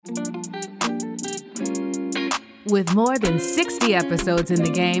With more than 60 episodes in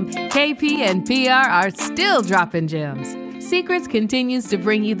the game, KP and PR are still dropping gems. Secrets continues to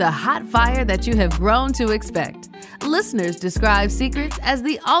bring you the hot fire that you have grown to expect. Listeners describe Secrets as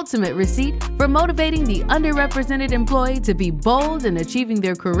the ultimate receipt for motivating the underrepresented employee to be bold in achieving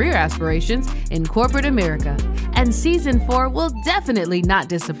their career aspirations in corporate America. And Season 4 will definitely not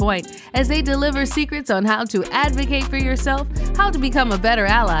disappoint as they deliver secrets on how to advocate for yourself, how to become a better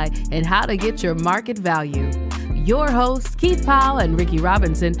ally, and how to get your market value. Your hosts, Keith Powell and Ricky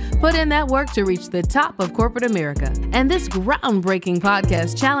Robinson, put in that work to reach the top of corporate America. And this groundbreaking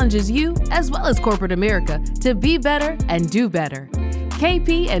podcast challenges you, as well as corporate America, to be better and do better.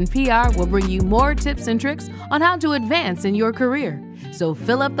 KP and PR will bring you more tips and tricks on how to advance in your career. So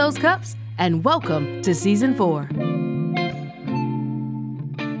fill up those cups and welcome to Season 4.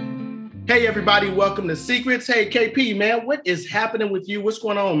 Hey, everybody. Welcome to Secrets. Hey, KP, man, what is happening with you? What's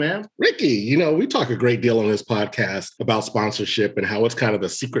going on, man? Ricky, we talk a great deal on this podcast about sponsorship and how it's kind of the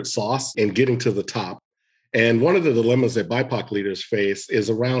secret sauce in getting to the top. And one of the dilemmas that BIPOC leaders face is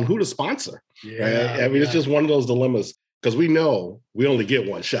around who to sponsor. Yeah, right? It's just one of those dilemmas because we know we only get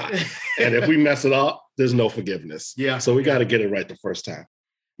one shot. And if we mess it up, there's no forgiveness. Yeah. So we got to get it right the first time.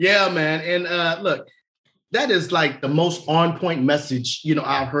 Yeah, man. And look, that is like the most on-point message,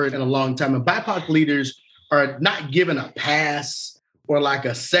 I've heard in a long time. And BIPOC leaders are not given a pass or like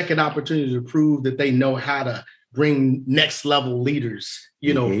a second opportunity to prove that they know how to bring next level leaders,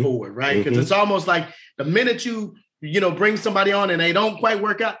 forward, right? Because it's almost like the minute you bring somebody on and they don't quite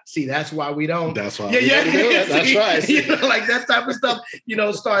work out. See, that's why we don't. That's why. Yeah. That's right. Like that type of stuff,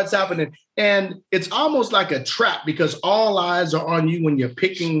 starts happening. And it's almost like a trap because all eyes are on you when you're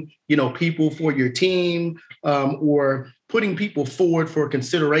picking, people for your team or putting people forward for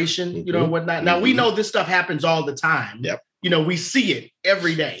consideration, whatnot. Now, we know this stuff happens all the time. Yep. We see it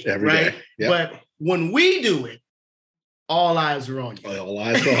every day, right? Yep. But when we do it, all eyes are on you. All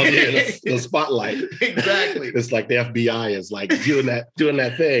eyes are on you. The spotlight. Exactly. It's like the FBI is like doing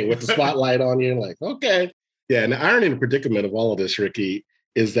that thing with the spotlight on you. Like, okay. Yeah. And the irony and the predicament of all of this, Ricky,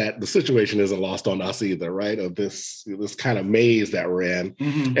 is that the situation isn't lost on us either, right? Of this kind of maze that we're in.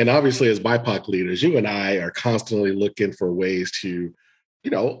 Mm-hmm. And obviously, as BIPOC leaders, you and I are constantly looking for ways to,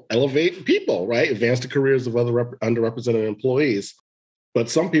 elevate people, right? Advance the careers of other underrepresented employees. But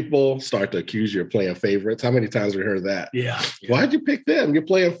some people start to accuse you of playing favorites. How many times have we heard that? Yeah. Why'd you pick them? You're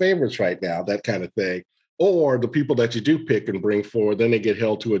playing favorites right now, that kind of thing. Or the people that you do pick and bring forward, then they get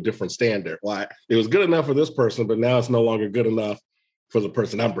held to a different standard. Why? It was good enough for this person, but now it's no longer good enough for the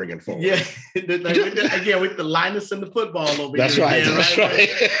person I'm bringing forward. Yeah. Again, with the Linus and the football over That's here. Right. That's right.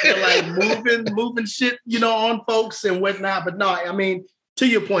 They're like moving shit, on folks and whatnot. But no, I mean, to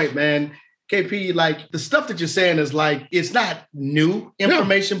your point, man, KP, like the stuff that you're saying is like, it's not new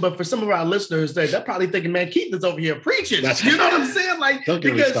information, but for some of our listeners, they're probably thinking, man, Keith is over here preaching. That's you know what I'm saying? Like, don't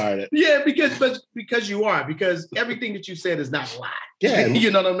get me started. Yeah, because you are, because everything that you said is not a lie. Yeah. You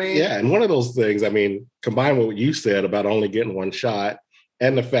know what I mean? Yeah. And one of those things, combined with what you said about only getting one shot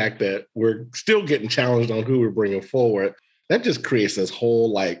and the fact that we're still getting challenged on who we're bringing forward, that just creates this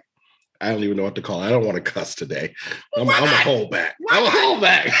whole, like, I don't even know what to call it. I don't want to cuss today. I'm a hold back. I'm a hold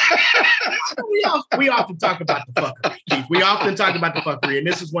back. we often talk about the fuckery, Keith. We often talk about the fuckery. And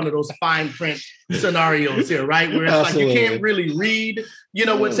this is one of those fine print scenarios here, right? Where it's Absolutely. Like you can't really read,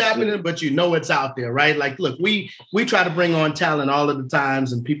 what's happening, but it's out there, right? Like, look, we try to bring on talent all of the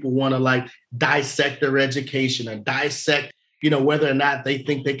times and people want to like dissect their education and dissect, whether or not they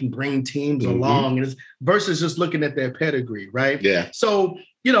think they can bring teams along and versus just looking at their pedigree, right? Yeah. So,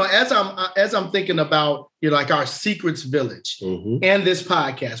 as I'm thinking about, like our Secrets Village and this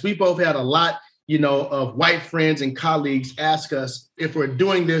podcast, we both had a lot, of white friends and colleagues ask us if we're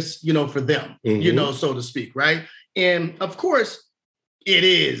doing this, for them, so to speak, right? And of course, it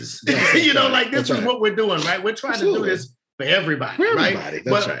is, like this is what we're doing, right? We're trying to do this for everybody, right?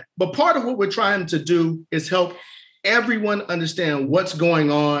 That's right. But part of what we're trying to do is help everyone understand what's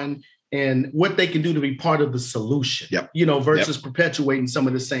going on and what they can do to be part of the solution, versus perpetuating some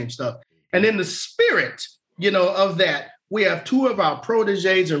of the same stuff. And in the spirit, of that, we have two of our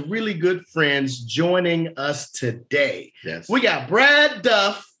proteges and really good friends joining us today. Yes. We got Brad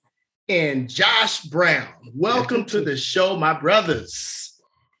Duff and Josh Brown. Welcome to the show, my brothers.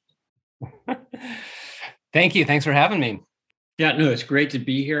 Thank you. Thanks for having me. Yeah, no, it's great to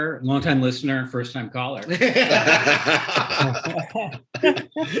be here. Long-time listener, first-time caller. That's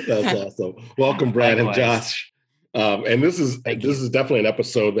awesome. Welcome, Brad and Josh. And this is definitely an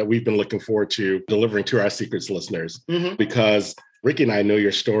episode that we've been looking forward to delivering to our Secrets listeners because Ricky and I know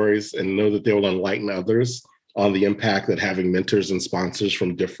your stories and know that they will enlighten others on the impact that having mentors and sponsors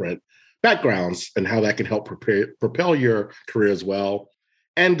from different backgrounds and how that can help propel your career as well,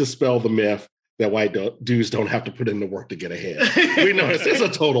 and dispel the myth that white dudes don't have to put in the work to get ahead. We know it's a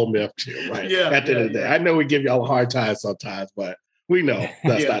total myth too, right? Yeah, at the end of the day. I know we give y'all a hard time sometimes, but we know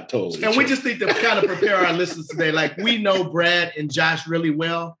that's not totally And true. we just need to kind of prepare our listeners today. Like, we know Brad and Josh really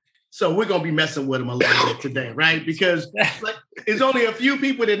well, so we're going to be messing with them a little bit today, right? Because like, there's only a few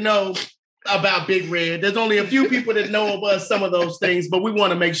people that know about Big Red. There's only a few people that know of us, some of those things, but we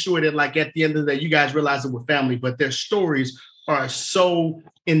want to make sure that, like, at the end of the day, you guys realize that we're family, but their stories are so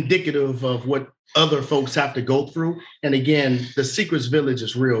indicative of what other folks have to go through. And again, the Secrets Village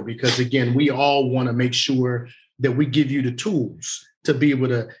is real because, again, we all want to make sure that we give you the tools to be able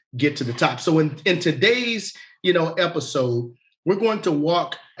to get to the top. So in today's, episode, we're going to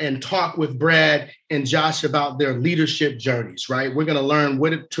walk and talk with Brad and Josh about their leadership journeys, right? We're going to learn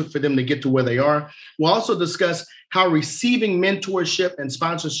what it took for them to get to where they are. We'll also discuss how receiving mentorship and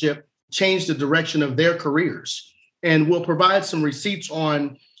sponsorship changed the direction of their careers. And we'll provide some receipts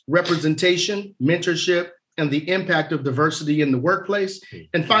on representation, mentorship, and the impact of diversity in the workplace.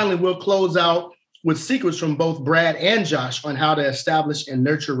 And finally, we'll close out with secrets from both Brad and Josh on how to establish and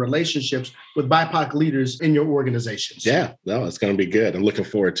nurture relationships with BIPOC leaders in your organizations. Yeah, no, it's going to be good. I'm looking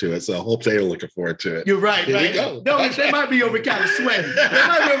forward to it. So I hope they're looking forward to it. You're right. Here right. we go. No, they might be over kind of sweating.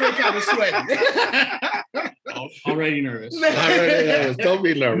 Already nervous. Already nervous. Don't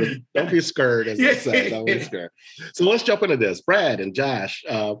be nervous. Don't be scared, as I say. Don't be scared. So let's jump into this. Brad and Josh,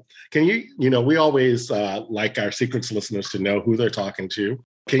 can you, we always like our Secrets listeners to know who they're talking to.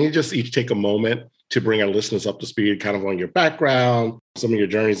 Can you just each take a moment to bring our listeners up to speed kind of on your background, some of your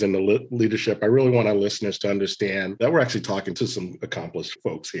journeys in the leadership? I really want our listeners to understand that we're actually talking to some accomplished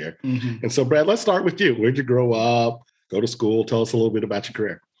folks here. Mm-hmm. And so, Brad, let's start with you. Where'd you grow up, go to school? Tell us a little bit about your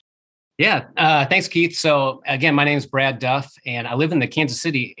career. Yeah, thanks, Keith. So again, my name is Brad Duff, and I live in the Kansas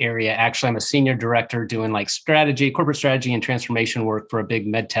City area. Actually, I'm a senior director doing like corporate strategy and transformation work for a big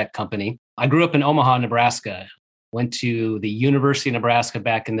med tech company. I grew up in Omaha, Nebraska. Went to the University of Nebraska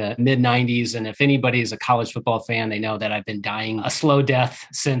back in the mid-90s. And if anybody is a college football fan, they know that I've been dying a slow death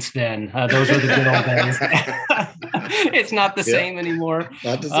since then. Those were the good old days. It's not the same anymore.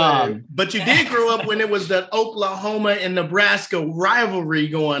 Not the same. But you did grow up when it was the Oklahoma and Nebraska rivalry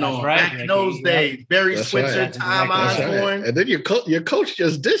going on. Right, back in those days. Barry Switzer, right. Tom Osborne. Right. And then your coach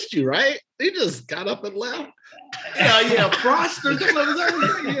just dissed you, right? He just got up and left. Yeah, Froster.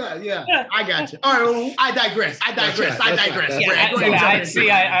 Yeah. I got you. All right, well, I digress. I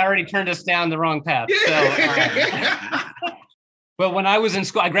already turned us down the wrong path. So, but when I was in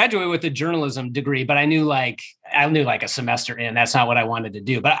school, I graduated with a journalism degree, but I knew like a semester in, that's not what I wanted to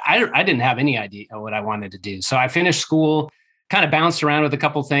do. But I didn't have any idea what I wanted to do. So I finished school, kind of bounced around with a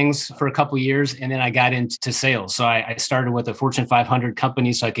couple things for a couple years, and then I got into sales. So I started with a Fortune 500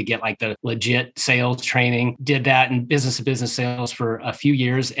 company so I could get like the legit sales training, did that in business-to-business sales for a few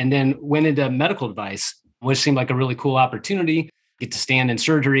years, and then went into medical device, which seemed like a really cool opportunity. Get to stand in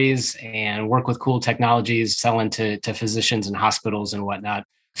surgeries and work with cool technologies, selling to physicians and hospitals and whatnot.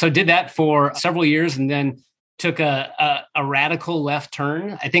 So did that for several years and then took a radical left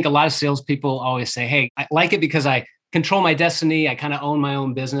turn. I think a lot of salespeople always say, hey, I like it because I control my destiny. I kind of own my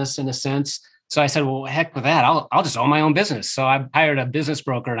own business in a sense. So I said, well, heck with that. I'll just own my own business. So I hired a business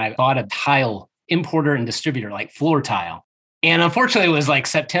broker and I bought a tile importer and distributor, like floor tile. And unfortunately, it was like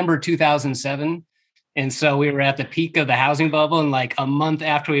September 2007. And so we were at the peak of the housing bubble. And like a month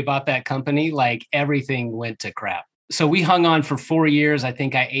after we bought that company, like everything went to crap. So we hung on for 4 years. I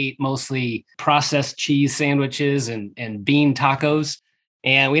think I ate mostly processed cheese sandwiches and bean tacos.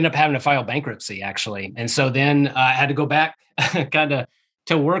 And we ended up having to file bankruptcy, actually. And so then I had to go back kind of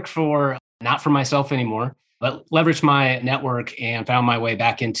to work for, not for myself anymore, but leveraged my network and found my way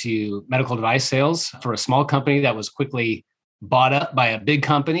back into medical device sales for a small company that was quickly bought up by a big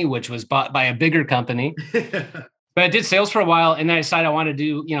company, which was bought by a bigger company. But I did sales for a while, and then I decided I wanted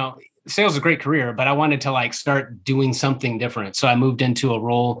to do, sales is a great career, but I wanted to like start doing something different. So I moved into a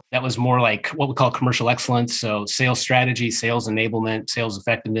role that was more like what we call commercial excellence. So sales strategy, sales enablement, sales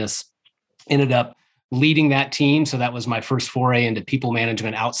effectiveness. Ended up leading that team. So that was my first foray into people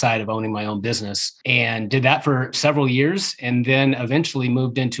management outside of owning my own business, and did that for several years. And then eventually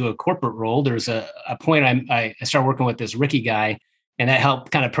moved into a corporate role. There's a point I started working with this Ricky guy, and that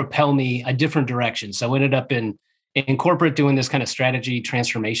helped kind of propel me a different direction. So I ended up in corporate doing this kind of strategy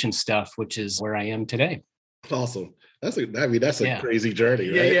transformation stuff, which is where I am today. Awesome. That's a crazy journey,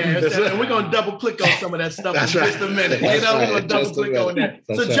 right? Yeah. And we're gonna double click on some of that stuff in just a minute. We're gonna double click on that.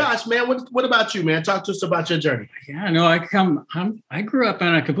 So, Josh, man, what about you, man? Talk to us about your journey. Yeah, no, I grew up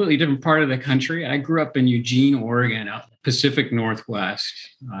in a completely different part of the country. I grew up in Eugene, Oregon, out Pacific Northwest,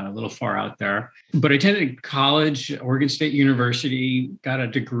 a little far out there. But I attended college, Oregon State University, got a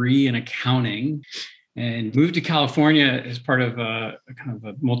degree in accounting, and moved to California as part of a kind of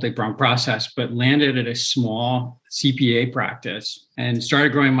a multi-pronged process, but landed at a small CPA practice and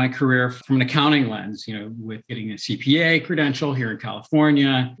started growing my career from an accounting lens, with getting a CPA credential here in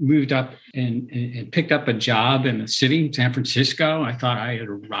California, moved up and picked up a job in the city, San Francisco. I thought I had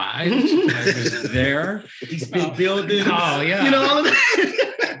arrived. I was there. These big buildings. Oh, yeah. All of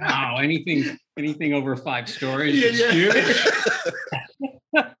that. Wow, anything over 5 stories is huge.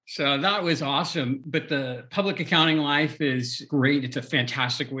 So that was awesome. But the public accounting life is great. It's a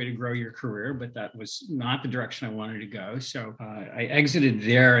fantastic way to grow your career, but that was not the direction I wanted to go. So I exited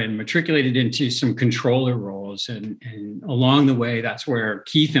there and matriculated into some controller roles. And along the way, that's where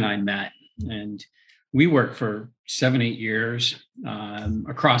Keith and I met. And we worked for 7-8 years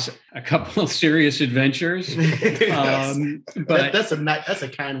across a couple of serious adventures. But that's a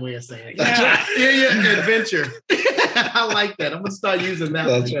kind way of saying it. Yeah, adventure. I like that. I'm gonna start using that.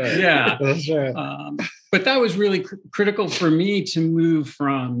 That's right. Yeah, that's right. But that was really critical for me to move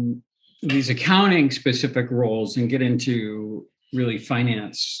from these accounting specific roles and get into really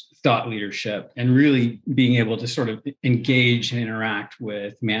finance thought leadership and really being able to sort of engage and interact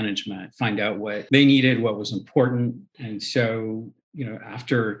with management, find out what they needed, what was important. And so,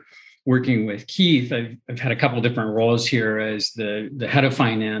 after working with Keith, I've had a couple of different roles here as the head of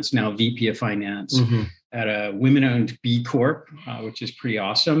finance, now VP of finance at a women-owned B Corp, which is pretty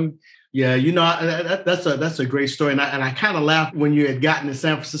awesome. Yeah, that's a great story, and I kind of laughed when you had gotten to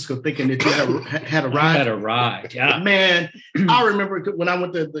San Francisco, thinking that you had arrived. I had arrived, yeah. Man, I remember when I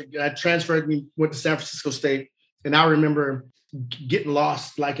went I transferred, went to San Francisco State, and I remember getting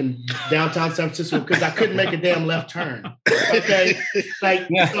lost like in downtown San Francisco because I couldn't make a damn left turn. Okay, so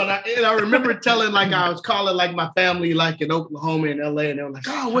I remember telling I was calling my family in Oklahoma and LA, and they were like,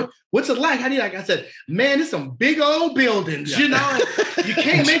 "Oh, what's it like? How do you like?" I said, "Man, it's some big old buildings, you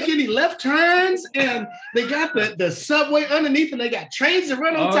can't make any left turns, and they got the subway underneath, and they got trains that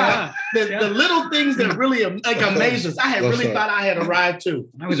run on top. Yeah. The little things that really amaze us. I had really thought I had arrived too.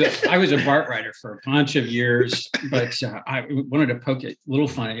 I was a BART rider for a bunch of years, but I wanted to poke it a little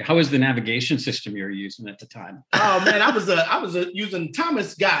fun. How was the navigation system you were using at the time? Oh man, I was using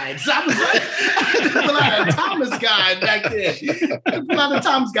Thomas guides. I was a lot of Thomas guide back then. A lot of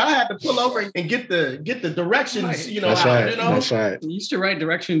Thomas guide. I had to pull over and get the directions. Right. That's right. That's right. We used to write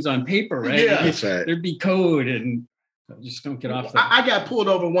directions on paper, right? Yeah, that's right. There'd be code and. Just don't get off. I got pulled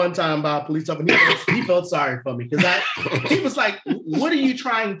over one time by a police officer. He felt sorry for me because he was like, "What are you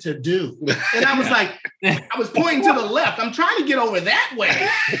trying to do?" And I was like, I was pointing to the left. I'm trying to get over that way.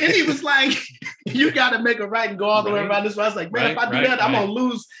 And he was like, "You got to make a right and go all the way around this way." I was like, "Man, if I do that, I'm gonna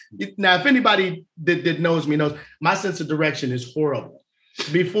lose." Now, if anybody that knows me knows my sense of direction is horrible.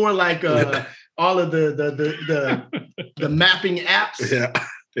 Before all of the mapping apps. Yeah.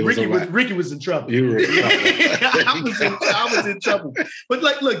 Ricky was in trouble. You were in trouble. I was in trouble. But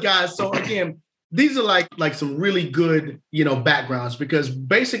look, guys. So again, these are like some really good, backgrounds, because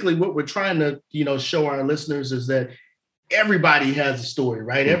basically what we're trying to, show our listeners is that everybody has a story,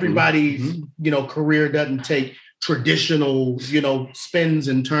 right? Mm-hmm. Everybody's, career doesn't take traditional, spins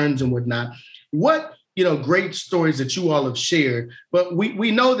and turns and whatnot. What, great stories that you all have shared, but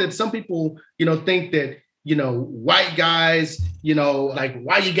we know that some people, think that, white guys,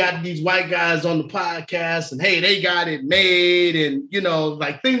 why you got these white guys on the podcast and hey, they got it made and,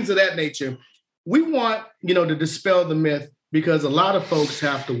 things of that nature. We want, to dispel the myth, because a lot of folks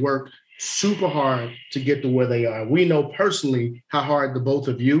have to work super hard to get to where they are. We know personally how hard the both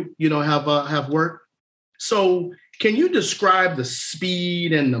of you, have worked. So can you describe the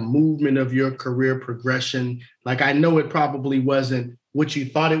speed and the movement of your career progression? I know it probably wasn't what you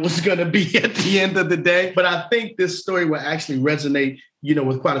thought it was going to be at the end of the day, but I think this story will actually resonate,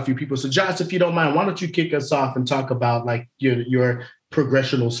 with quite a few people. So Josh, if you don't mind, why don't you kick us off and talk about your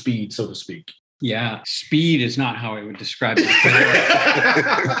progressional speed, so to speak? Yeah, speed is not how I would describe it.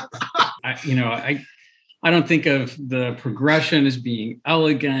 I don't think of the progression as being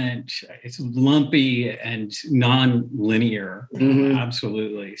elegant. It's lumpy and non-linear. Mm-hmm.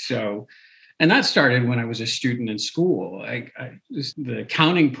 Absolutely. So, and that started when I was a student in school. The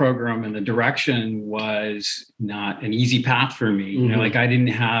accounting program and the direction was not an easy path for me. Mm-hmm. I didn't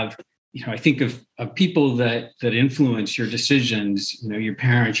have I think of people that influence your decisions, your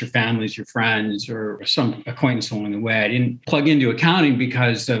parents, your families, your friends, or some acquaintance along the way. I didn't plug into accounting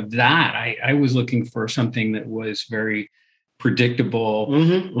because of that. I was looking for something that was very predictable,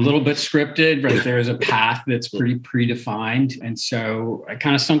 a little bit scripted, right? There is a path that's pretty predefined. And so I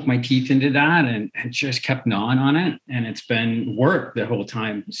kind of sunk my teeth into that and just kept gnawing on it. And it's been work the whole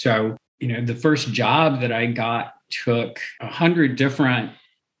time. So, the first job that I got took 100 different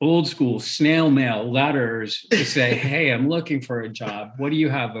old school snail mail letters to say, hey, I'm looking for a job. What do you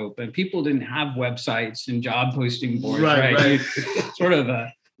have open? People didn't have websites and job posting boards, right? Sort of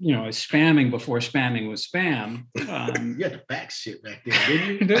spamming before spamming was spam. You had to fax shit back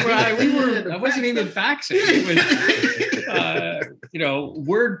then, didn't you? I wasn't even faxing. It was,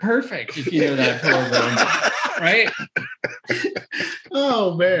 Word Perfect, if you know that program, right?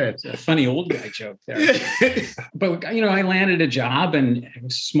 Oh, man. It's a funny old guy joke there. But, I landed a job and it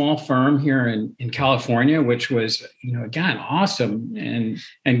was a small firm here in California, which was, again, awesome and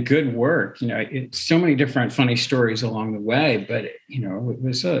good work. So many different funny stories along the way, but,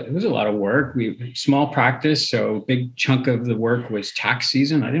 it was a lot of work. Small practice. So a big chunk of the work was tax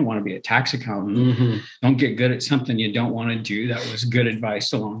season. I didn't want to be a tax accountant. Don't get good at something you don't want to do. That was good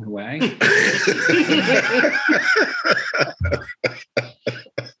advice along the way.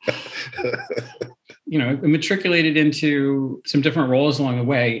 Matriculated into some different roles along the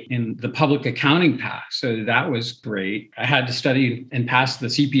way in the public accounting path. So that was great. I had to study and pass the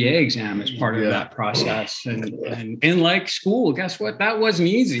CPA exam as part of that process. And like school, guess what? That wasn't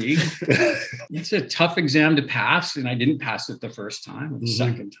easy. It's a tough exam to pass. And I didn't pass it the first time, or the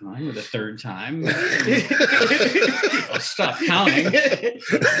second time, or the third time. I'll stop counting.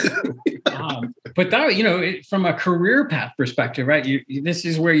 But that, from a career path perspective, right? This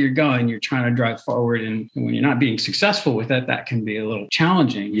is where you're going. You're trying to drive forward, and when you're not being successful with it, that can be a little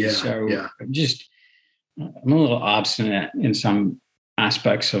challenging. I'm a little obstinate in some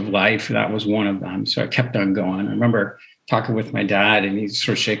aspects of life. That was one of them. So I kept on going. I remember talking with my dad, and he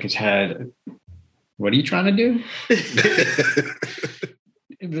sort of shake his head. What are you trying to do?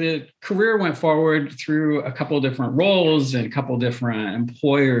 The career went forward through a couple of different roles and a couple of different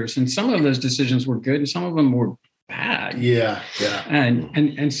employers. And some of those decisions were good and some of them were bad. Yeah.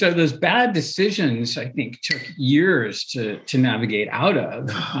 And so those bad decisions, I think, took years to navigate out of.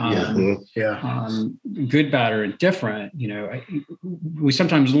 Good, bad, or indifferent. We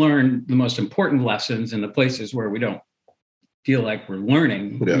sometimes learn the most important lessons in the places where we don't feel like we're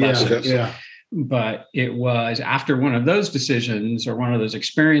learning lessons. But it was after one of those decisions or one of those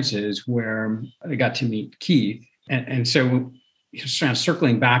experiences where I got to meet Keith. And so just kind of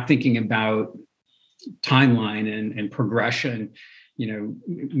circling back, thinking about timeline and progression,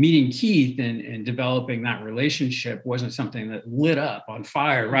 meeting Keith and developing that relationship wasn't something that lit up on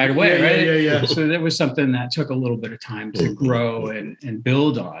fire right away, right? Yeah. So that was something that took a little bit of time to grow and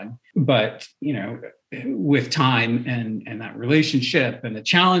build on. But, with time and that relationship and the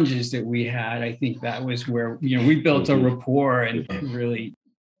challenges that we had, I think that was where, we built a rapport and really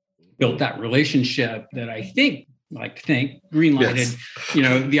built that relationship that I think, greenlighted,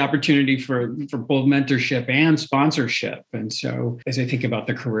 the opportunity for both mentorship and sponsorship. And so as I think about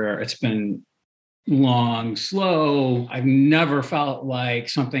the career, it's been long, slow. I've never felt like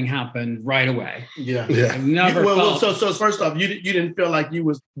something happened right away. I've never felt. So first off, you didn't feel like you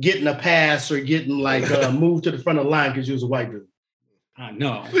was getting a pass or getting like moved to the front of the line because you was a white dude. No.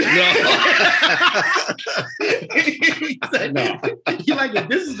 No. You're like,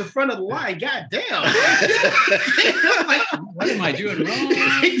 this is the front of the line. God damn. Like, what am I doing wrong?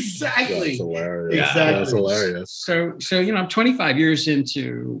 Exactly. That's hilarious. Yeah. Exactly. That's hilarious. So I'm 25 years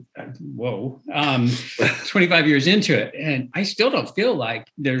into, 25 years into it. And I still don't feel like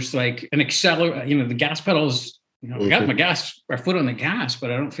there's like an accelerator, the gas pedals, I got my foot on the gas, but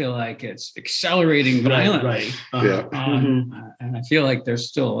I don't feel like it's accelerating violently. Right. And I feel like there's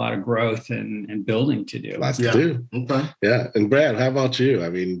still a lot of growth and building to do. Lots to do. Okay. Yeah. And Brad, how about you? I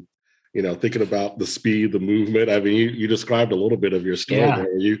mean, thinking about the speed, the movement. I mean, you described a little bit of your story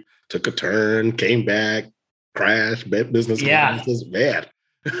there. You took a turn, came back, crashed, business classes, bad.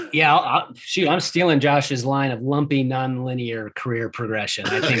 Yeah, I'm stealing Josh's line of lumpy, nonlinear career progression.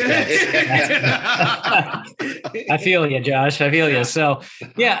 I think that's. I feel you, Josh. I feel you. So,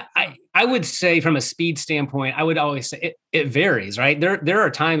 yeah, I would say from a speed standpoint, I would always say it varies, right? There are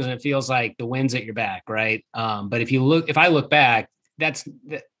times when it feels like the wind's at your back, right? But if I look back,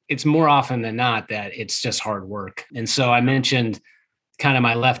 it's more often than not that it's just hard work. And so I mentioned kind of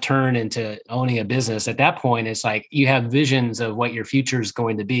my left turn into owning a business. At that point, it's like you have visions of what your future is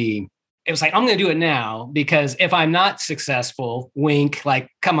going to be. it was like, I'm going to do it now, because if I'm not successful, wink, like,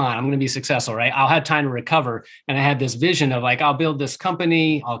 come on, I'm going to be successful, right? I'll have time to recover. And I had this vision of like, I'll build this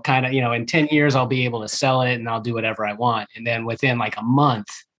company. I'll kind of, in 10 years, I'll be able to sell it and I'll do whatever I want. And then within like a month,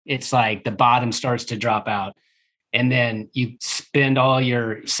 it's like the bottom starts to drop out. And then you spend all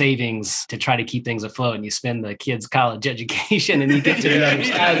your savings to try to keep things afloat, and you spend the kids' college education, and you get to the other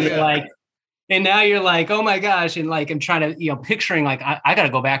side and you're like, and now you're like, oh my gosh. And like, I'm trying to, picturing like, I got to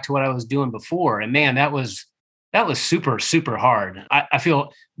go back to what I was doing before. And man, that was super, super hard. I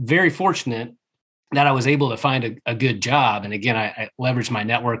feel very fortunate that I was able to find a good job. And again, I leveraged my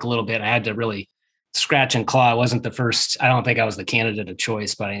network a little bit. I had to really scratch and claw. I wasn't the first. I don't think I was the candidate of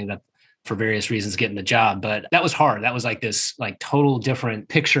choice, but I ended up for various reasons getting the job. But that was hard. That was like this like total different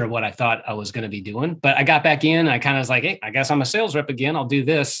picture of what I thought I was going to be doing. But I got back in and I kind of was like, hey, I guess I'm a sales rep again. I'll do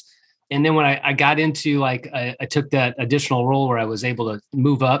this. And then when I got into like, I took that additional role where I was able to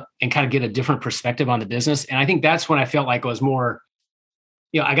move up and kind of get a different perspective on the business. And I think that's when I felt like I was more,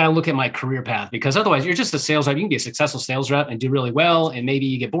 I got to look at my career path, because otherwise you're just a sales rep. You can be a successful sales rep and do really well. And maybe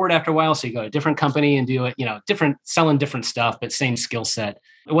you get bored after a while. So you go to a different company and do it, selling different stuff, but same skill set.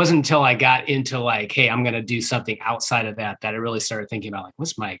 It wasn't until I got into like, hey, I'm going to do something outside of that I really started thinking about like,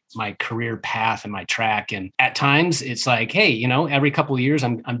 what's my career path and my track. And at times it's like, hey, every couple of years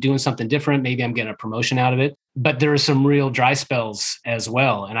I'm doing something different. Maybe I'm getting a promotion out of it, but there are some real dry spells as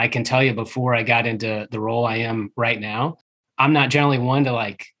well. And I can tell you, before I got into the role I am right now, I'm not generally one to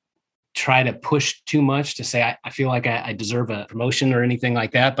like try to push too much to say, I feel like I deserve a promotion or anything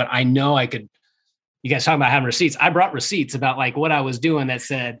like that. But I know I could. You guys talking about having receipts. I brought receipts about like what I was doing that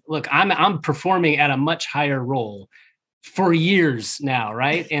said, look, I'm performing at a much higher role for years now.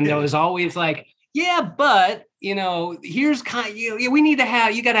 Right. And there was always like, yeah, but here's we need to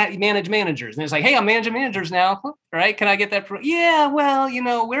have, you got to manage managers. And it's like, hey, I'm managing managers now. Right. Can I get that? Yeah. Well,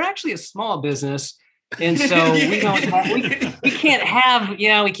 we're actually a small business. And so we can't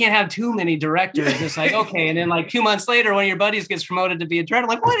have too many directors. It's like, okay. And then like 2 months later, one of your buddies gets promoted to be a director.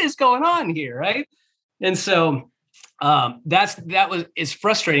 Like, what is going on here? Right. And so it's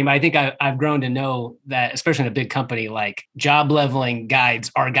frustrating, but I think I've grown to know that, especially in a big company, like job leveling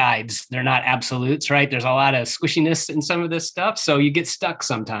guides are guides. They're not absolutes, right? There's a lot of squishiness in some of this stuff. So you get stuck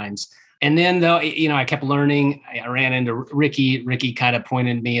sometimes. And then though, I kept learning. I ran into Ricky. Ricky kind of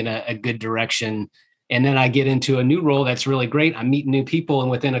pointed me in a good direction. And then I get into a new role that's really great. I'm meeting new people. And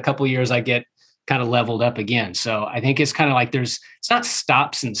within a couple of years, I get kind of leveled up again. So I think it's kind of like it's not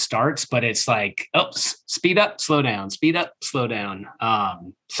stops and starts, but it's like, speed up, slow down, speed up, slow down.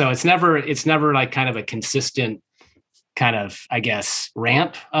 So it's never like kind of a consistent kind of, I guess,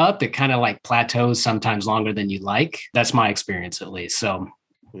 ramp up. It kind of like plateaus sometimes longer than you'd like. That's my experience, at least. So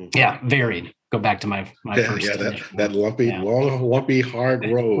yeah, varied. Go back to my first. Yeah, that lumpy, long, lumpy, hard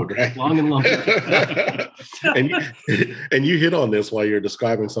road, right? Long and lumpy. and you hit on this while you're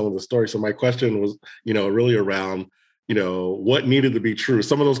describing some of the stories. So my question was, really around, what needed to be true.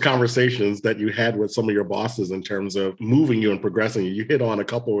 Some of those conversations that you had with some of your bosses in terms of moving you and progressing you. You hit on a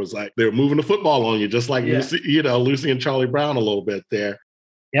couple. Was like they were moving the football on you, just like Lucy and Charlie Brown a little bit there.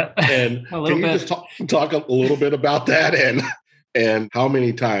 Yep. And can you just talk a little bit about that and how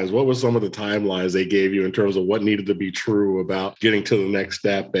many times, what were some of the timelines they gave you in terms of what needed to be true about getting to the next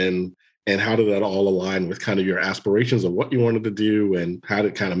step, and how did that all align with kind of your aspirations of what you wanted to do, and how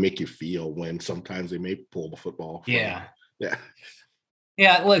did it kind of make you feel when sometimes they may pull the football? Yeah.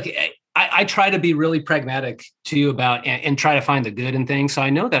 Look, I try to be really pragmatic to you about and try to find the good in things. So I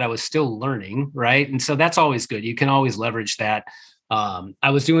know that I was still learning, right? And so that's always good. You can always leverage that. I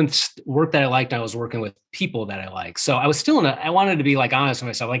was doing work that I liked. And I was working with people that I like. So I was still I wanted to be like honest with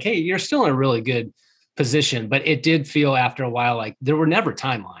myself, like, hey, you're still in a really good position. But it did feel after a while like there were never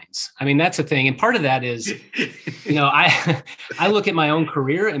timelines. I mean, that's the thing. And part of that is, I look at my own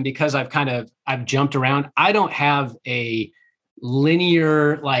career, and because I've jumped around, I don't have a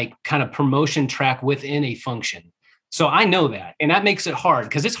linear like kind of promotion track within a function. So I know that. And that makes it hard,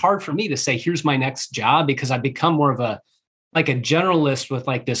 because it's hard for me to say, here's my next job, because I've become more of a generalist with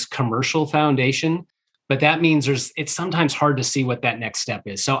like this commercial foundation, but that means it's sometimes hard to see what that next step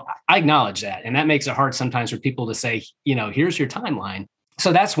is. So I acknowledge that. And that makes it hard sometimes for people to say, here's your timeline.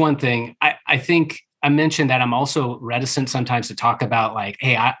 So that's one thing. I think I mentioned that I'm also reticent sometimes to talk about like,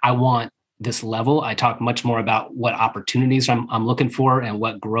 hey, I want this level. I talk much more about what opportunities I'm looking for and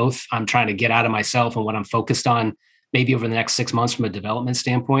what growth I'm trying to get out of myself and what I'm focused on maybe over the next 6 months from a development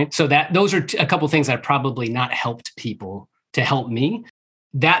standpoint. So those are a couple of things that probably not helped people to help me.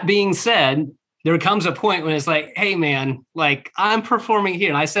 That being said, there comes a point when it's like, hey man, like I'm performing here.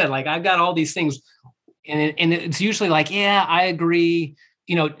 And I said, like, I've got all these things, and it's usually like, yeah, I agree.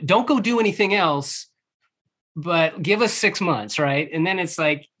 don't go do anything else, but give us 6 months. Right. And then it's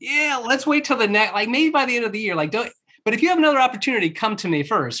like, yeah, let's wait till the next, like maybe by the end of the year, like but if you have another opportunity, come to me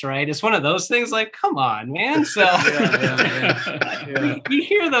first, right? It's one of those things like, come on, man. So you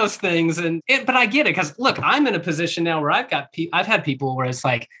hear those things but I get it. Cause look, I'm in a position now where I've had people where it's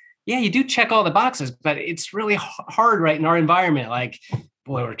like, yeah, you do check all the boxes, but it's really hard, right? In our environment, like,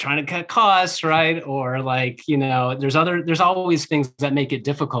 boy, we're trying to cut costs, right? Or like, there's always things that make it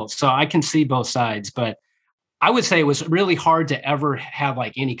difficult. So I can see both sides, but I would say it was really hard to ever have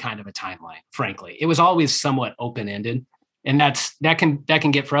like any kind of a timeline, frankly. It was always somewhat open-ended, and that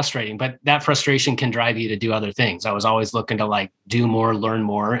can get frustrating, but that frustration can drive you to do other things. I was always looking to like do more, learn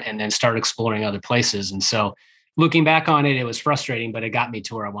more, and then start exploring other places. And so looking back on it, it was frustrating, but it got me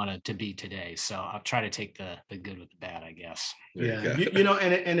to where I wanted to be today. So I'll try to take the good with the bad, I guess. Yeah.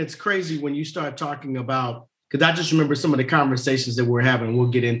 And it's crazy when you start talking about, because I just remember some of the conversations that we're having. We'll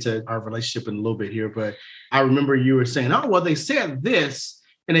get into our relationship in a little bit here, but I remember you were saying, oh, well, they said this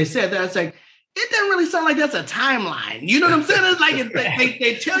and they said that. It's like, it doesn't really sound like that's a timeline. You know what I'm saying? It's like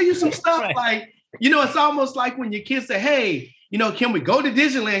they tell you some stuff right. Like, it's almost like when your kids say, hey, can we go to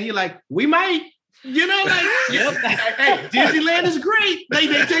Disneyland? You're like, we might. Like, yep. Hey, Disneyland is great. They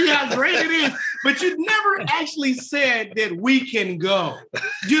tell you how great it is, but you never actually said that we can go.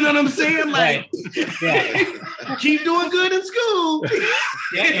 You know what I'm saying? Like, keep doing good in school.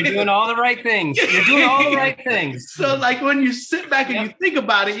 Yeah, you're doing all the right things. You're doing all the right things. So, like, when you sit back and you think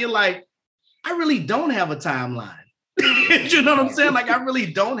about it, you're like, I really don't have a timeline. You know what I'm saying? Like, I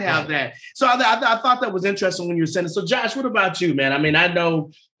really don't have that. So I thought that was interesting when you were saying it. So, Josh, what about you, man? I mean, I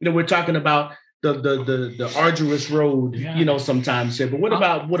know, we're talking about the arduous road, sometimes here. But what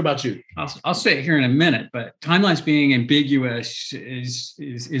about you? I'll say it here in a minute, but timelines being ambiguous is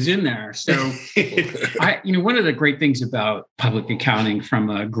in there. So one of the great things about public accounting from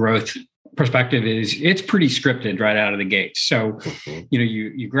a growth perspective is it's pretty scripted right out of the gate. So,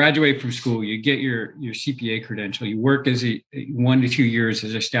 you graduate from school, you get your CPA credential, you work as 1 to 2 years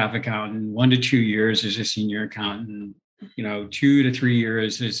as a staff accountant, 1 to 2 years as a senior accountant, 2 to 3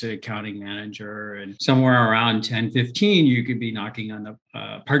 years as an accounting manager, and somewhere around 10, 15, you could be knocking on the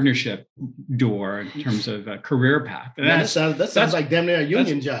partnership door in terms of a career path. That sounds like damn near a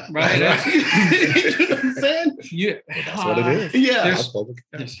union job. Right. You know what I'm saying? Yeah. That's what it is. Yeah.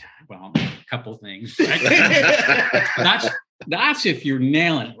 Well, a couple things. Right? That's if you're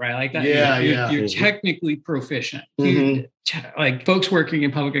nailing it, right? Like that. You're technically proficient. Mm-hmm. Like folks working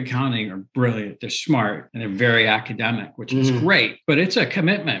in public accounting are brilliant. They're smart and they're very academic, which is great, but it's a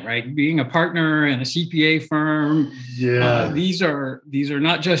commitment, right? Being a partner in a CPA firm. Yeah. These are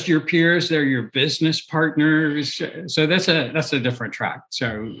not just your peers. They're your business partners. So that's a different track.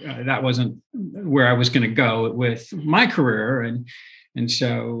 So that wasn't where I was going to go with my career. And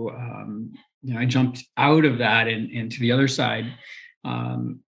so, I jumped out of that and into the other side.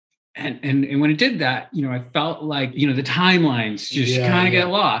 And when it did that, I felt like, the timelines just kind of get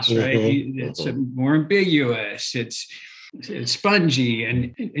lost, right? It's more ambiguous. It's spongy,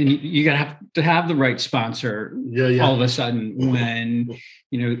 and you have to have the right sponsor all of a sudden when,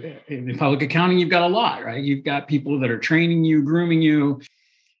 in public accounting, you've got a lot, right? You've got people that are training you, grooming you.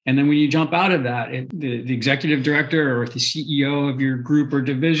 And then when you jump out of that, the executive director or the CEO of your group or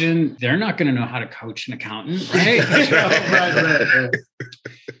division, they're not going to know how to coach an accountant, right? Right.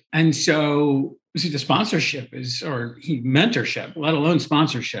 And so the sponsorship mentorship, let alone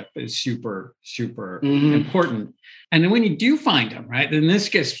sponsorship, is super, super important. And then when you do find them, right, then this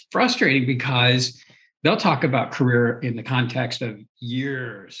gets frustrating because they'll talk about career in the context of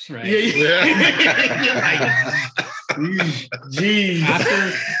years, right? Geez.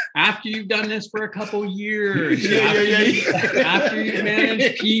 After you've done this for a couple years, after you've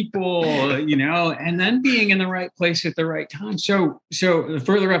managed people, and then being in the right place at the right time. So the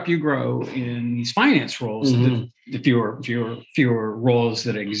further up you grow in these finance roles, the fewer roles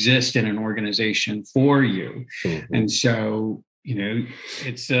that exist in an organization for you. And so,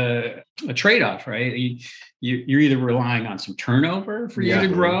 it's a trade-off, right? You're either relying on some turnover for you to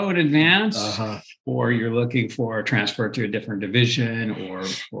grow and advance, or you're looking for a transfer to a different division or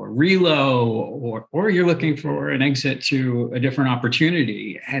relo, or you're looking for an exit to a different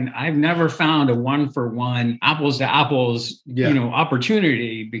opportunity. And I've never found a one-for-one, apples to apples,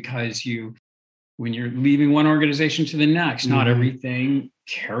 opportunity, because when you're leaving one organization to the next, not everything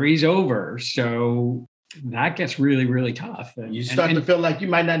carries over. So that gets really, really tough. And you start to feel like you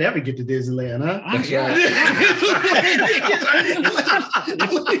might not ever get to Disneyland, huh? That's right.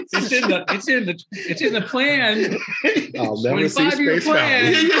 It's in the plan. I'll never see Space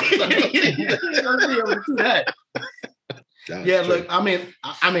Mountain. Yeah, look, I mean,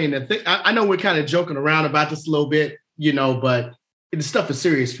 I know we're kind of joking around about this a little bit, but this stuff is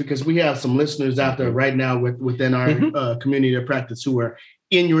serious because we have some listeners out there right now within our community of practice who are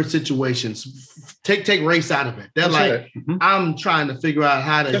in your situations. Take race out of it. They're I'm trying to figure out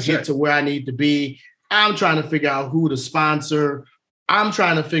how to get to where I need to be. I'm trying to figure out who to sponsor. I'm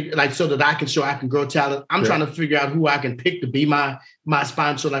trying to figure so that I can grow talent. I'm trying to figure out who I can pick to be my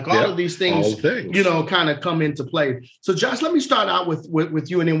sponsor. All of these things, kind of come into play. So Josh, let me start out with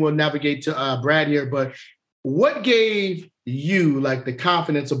you and then we'll navigate to Brad here. But what gave you the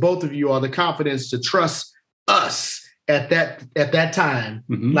confidence, or both of you, or the confidence to trust us at that time,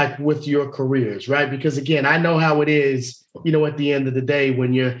 with your careers, right? Because again, I know how it is, at the end of the day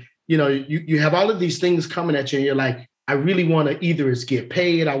when you have all of these things coming at you and you're like, I really want to either get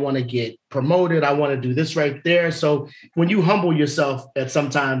paid, I want to get promoted, I want to do this right there. So when you humble yourself at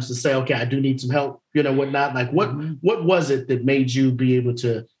sometimes to say, okay, I do need some help, whatnot, what was it that made you be able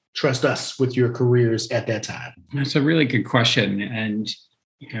to trust us with your careers at that time? That's a really good question. And,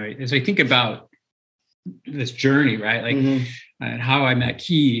 as I think about this journey, right? And how I met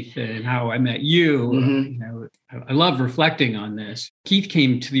Keith and how I met you, I love reflecting on this. Keith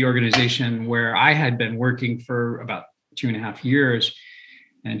came to the organization where I had been working for about 2.5 years,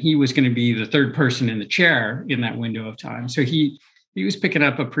 and he was going to be the third person in the chair in that window of time. So he was picking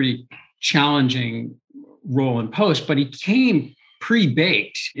up a pretty challenging role and post, but he came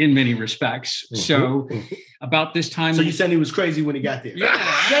pre-baked in many respects. So about this time. So you said he was crazy when he got there. Yeah.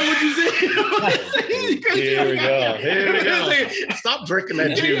 Is that what you said? Here we go. Stop drinking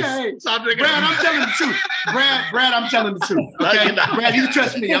that juice. Stop drinking. Brad, I'm telling the truth. Brad, I'm telling the truth. Okay? Brad, you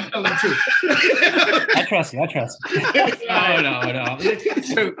trust me. I'm telling the truth. I trust you. No.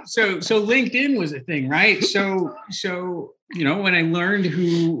 So LinkedIn was a thing, right? So when I learned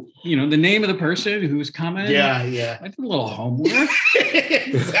who, the name of the person who was coming, I did a little homework.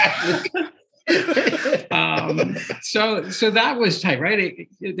 Exactly. So that was tight, right?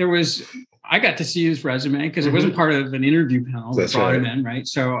 I got to see his resume because it wasn't part of an interview panel. We brought him in, right?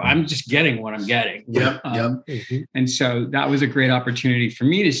 So I'm just getting what I'm getting. Yep. And so that was a great opportunity for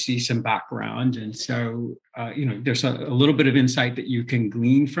me to see some background. And so, there's a little bit of insight that you can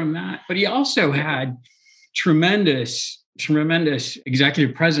glean from that. But he also had tremendous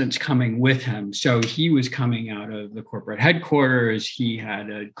executive presence coming with him. So he was coming out of the corporate headquarters. He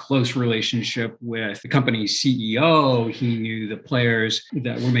had a close relationship with the company's CEO. He knew the players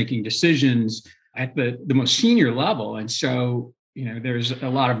that were making decisions at the most senior level. And so, there's a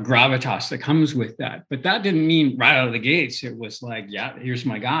lot of gravitas that comes with that. But that didn't mean right out of the gates, it was like, yeah, here's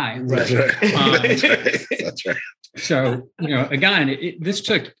my guy. That's right. That's right. So, again,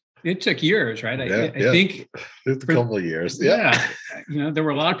 it took years, right? I think it's a couple of years. Yeah. There were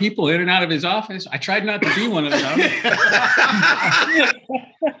a lot of people in and out of his office. I tried not to be one of them.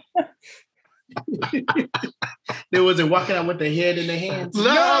 There was a walking out with the head in the hands. No.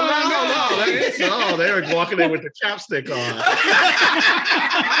 They were walking in with the chapstick on.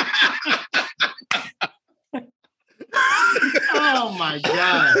 Oh my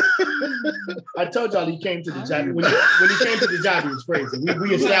God! I told y'all he came to the job. When he came to the job, he was crazy.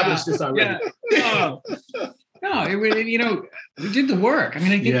 We established this already. Yeah. No, we did the work. I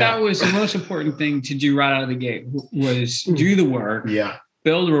mean, I think that was the most important thing to do right out of the gate was do the work. Yeah.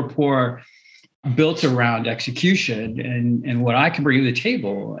 Build a rapport built around execution and what I can bring to the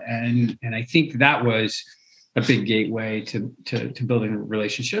table. And I think that was a big gateway to building a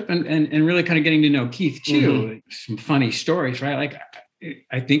relationship and really kind of getting to know Keith too. Some funny stories, right? Like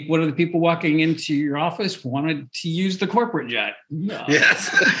I think one of the people walking into your office wanted to use the corporate jet. No.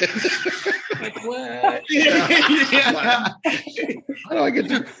 Yes. Like what? How do I get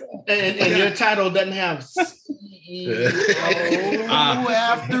to? And your title doesn't have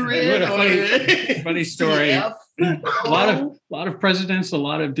after it. What a funny story. A lot of presidents, a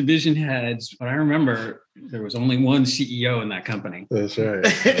lot of division heads, but I remember there was only one CEO in that company. That's right.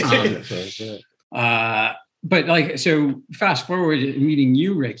 That's right. But so fast forward meeting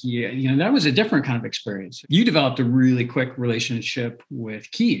you, Ricky, that was a different kind of experience. You developed a really quick relationship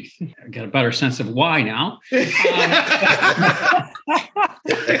with Keith. I get a better sense of why now.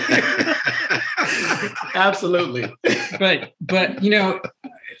 Absolutely. But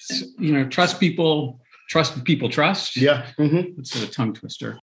trust people, trust. Yeah. It's a tongue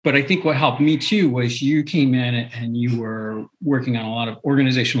twister. But I think what helped me too was you came in and you were working on a lot of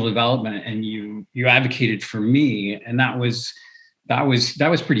organizational development and you advocated for me. And that was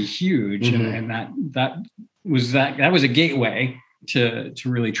pretty huge. And that was a gateway to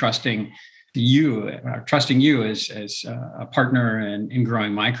really trusting trusting you as a partner in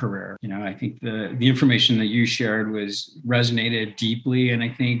growing my career. I think the information that you shared resonated deeply, and I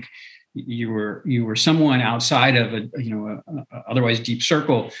think you were someone outside of a otherwise deep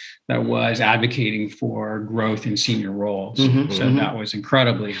circle that was advocating for growth in senior roles. So that was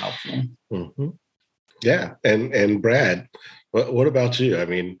incredibly helpful. Yeah, and Brad, what about you? I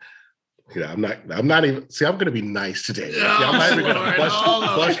mean, I'm not even. See, I'm going to be nice today. I'm not even going to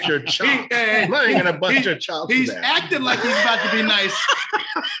bust your chops. I'm not even going to bust your chops. He's acting like he's about to be nice,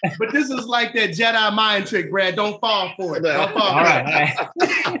 but this is like that Jedi mind trick, Brad. Don't fall for it. Don't fall for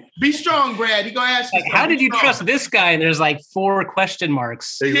it. Be strong, Brad. He gonna ask you. How did you trust this guy? And there's like 4 question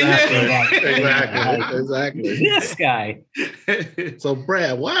marks. Exactly. This guy. So,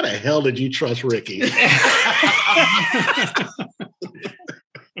 Brad, why the hell did you trust Ricky?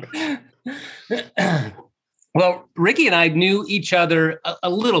 Well, Ricky and I knew each other a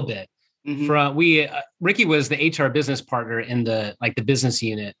little bit. Ricky was the HR business partner in the business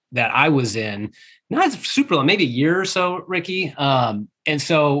unit that I was in. Not super long, maybe a year or so, Ricky. And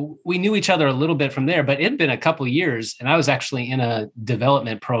so we knew each other a little bit from there, but it had been a couple of years, and I was actually in a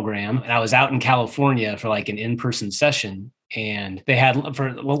development program, and I was out in California for like an in-person session. And they had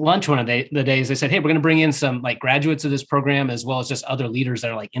for lunch one of the days, they said, hey, we're going to bring in some like graduates of this program, as well as just other leaders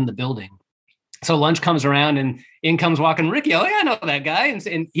that are like in the building. So lunch comes around and in comes walking Ricky. Oh, yeah, I know that guy.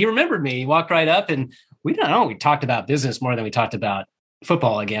 And he remembered me. He walked right up, and we talked about business more than we talked about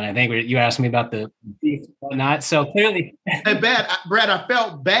football again. I think you asked me about the whatnot. So clearly. And Brad, I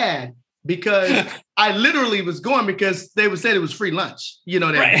felt bad because I literally was going because they said it was free lunch. You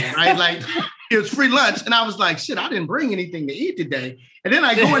know that, right? Like it was free lunch. And I was like, shit, I didn't bring anything to eat today. And then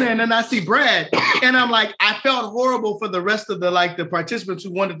I go in there and then I see Brad, and I'm like, I felt horrible for the rest of the participants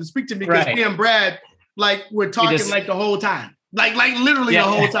who wanted to speak to me, because me and Brad, like, we're talking like the whole time, like literally the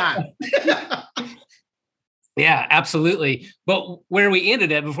whole time. Yeah, absolutely. But where we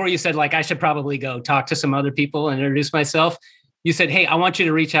ended it, before you said like, I should probably go talk to some other people and introduce myself, you said, hey, I want you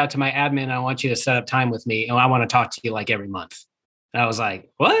to reach out to my admin. I want you to set up time with me, and I want to talk to you like every month. And I was like,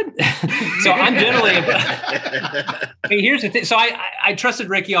 what? So I'm generally, hey, here's the thing. So I trusted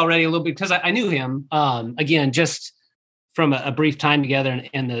Ricky already a little bit because I knew him, again, just from a brief time together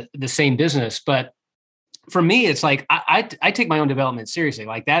in the same business. But for me, it's like, I take my own development seriously.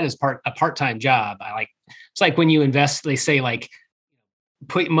 Like that is a part-time job. It's like when you invest, they say like,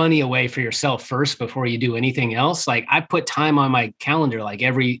 put money away for yourself first before you do anything else. Like I put time on my calendar, like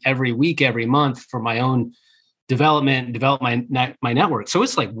every week, every month for my own development and develop my network. So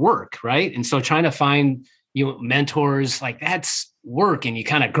it's like work, right? And so trying to find mentors, like that's work, and you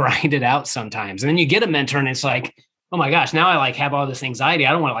kind of grind it out sometimes. And then you get a mentor and it's like, oh my gosh, now I like have all this anxiety.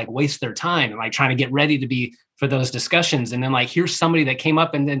 I don't want to like waste their time and like trying to get ready to be for those discussions. And then like, here's somebody that came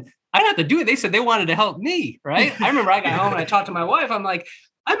up and then I didn't have to do it. They said they wanted to help me, right? I remember I got home and I talked to my wife. I'm like,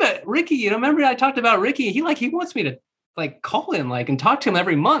 I met Ricky, remember I talked about Ricky? He wants me to like call him and talk to him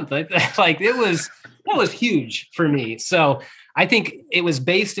every month. That was huge for me. So I think it was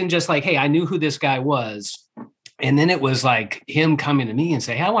based in just like, hey, I knew who this guy was. And then it was like him coming to me and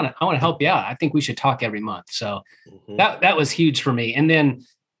say, hey, I want to help you out. I think we should talk every month. So that was huge for me. And then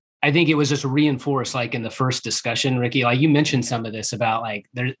I think it was just reinforced like in the first discussion, Ricky, like you mentioned some of this about like,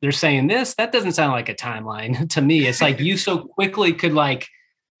 they're saying this, that doesn't sound like a timeline to me. It's like you so quickly could like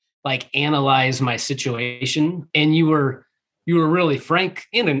analyze my situation, and you were really frank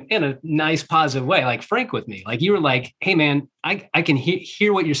in a nice, positive way, like frank with me. Like you were like, hey man, I can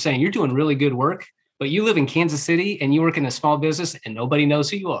hear what you're saying. You're doing really good work, but you live in Kansas City and you work in a small business and nobody knows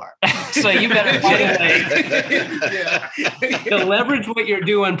who you are. So you better find a way to leverage what you're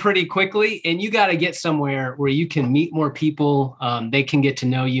doing pretty quickly. And you got to get somewhere where you can meet more people. They can get to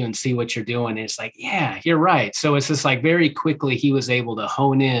know you and see what you're doing. And it's like, yeah, you're right. So it's just like very quickly he was able to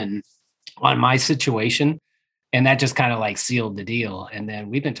hone in on my situation. And that just kind of like sealed the deal. And then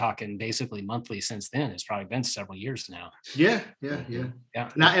we've been talking basically monthly since then. It's probably been several years now. Yeah.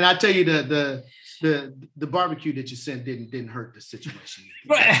 And I tell you, the barbecue that you sent didn't hurt the situation.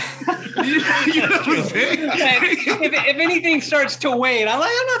 You know what I'm saying? If anything starts to wane, I'm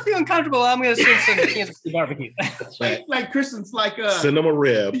not feeling comfortable. I'm going to send some Kansas City barbecue. like Kristen's like send them a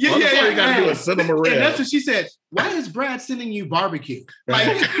rib. Yeah. You got to do is send them a rib. And that's what she said. Why is Brad sending you barbecue?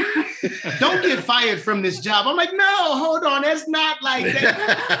 Like. don't get fired from this job. I'm like, no, hold on. That's not like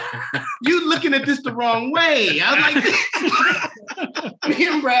that. You looking at this the wrong way. I was like, me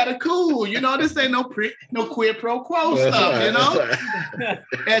and Brad are cool. You know, this ain't no quid pro quo stuff, you know?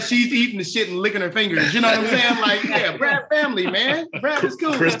 As she's eating the shit and licking her fingers. You know what I'm saying? Like, yeah, Brad family, man. Brad is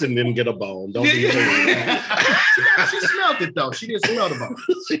cool. Kristen didn't get a bone. Don't be She smelled it, though. She didn't smell the bone.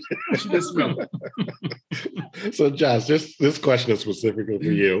 She didn't smell it. So, Josh, this question is specifically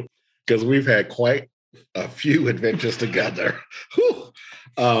for you, because we've had quite a few adventures together.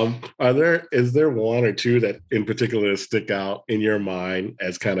 Is there one or two that in particular stick out in your mind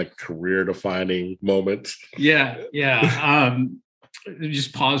as kind of career defining moments? Yeah.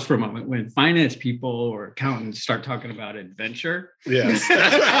 Just pause for a moment. When finance people or accountants start talking about adventure, yes,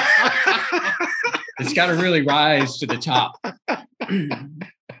 it's got to really rise to the top.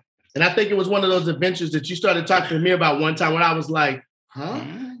 And I think it was one of those adventures that you started talking to me about one time when I was like, huh?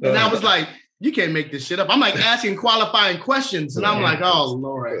 And I was like, you can't make this shit up. I'm like asking qualifying questions. And I'm like, oh,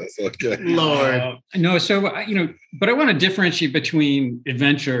 Lord. Okay. Lord. No, so, but I want to differentiate between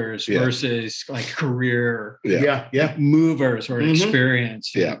adventures versus like career movers or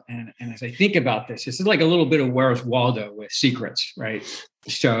experience. Yeah. And as I think about this is like a little bit of Where's Waldo with Secrets, right?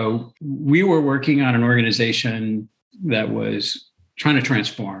 So we were working on an organization that was trying to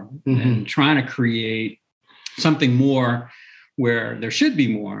transform and trying to create something more where there should be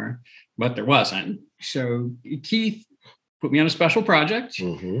more, but there wasn't. So Keith put me on a special project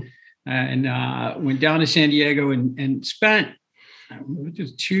and went down to San Diego and spent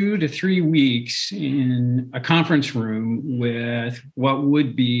just 2 to 3 weeks in a conference room with what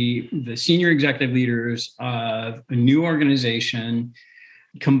would be the senior executive leaders of a new organization,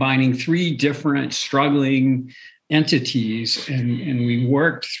 combining 3 different struggling entities. And we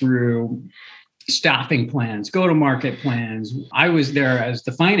worked through staffing plans, go-to-market plans. I was there as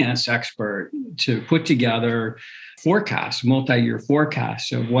the finance expert to put together forecasts, multi-year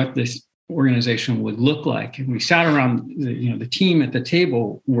forecasts of what this organization would look like. And we sat around, the team at the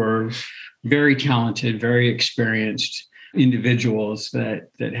table were very talented, very experienced individuals that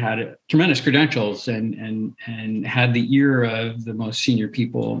had tremendous credentials and had the ear of the most senior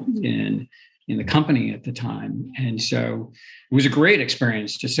people in the company at the time. And so it was a great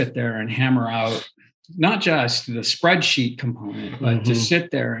experience to sit there and hammer out not just the spreadsheet component, but to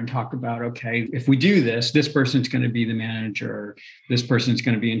sit there and talk about, okay, if we do this, this person's going to be the manager, this person's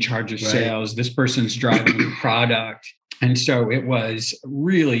going to be in charge of sales, this person's driving the product. And so it was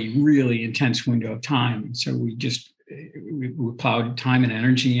really, really intense window of time. So we plowed time and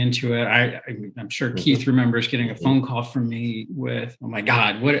energy into it. I'm sure Keith remembers getting a phone call from me with, oh my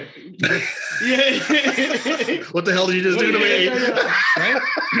God, what the hell did you just do to me? Right?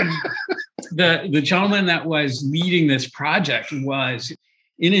 The gentleman that was leading this project was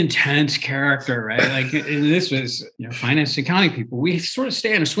an intense character, right? Like, and this was, finance and accounting people. We sort of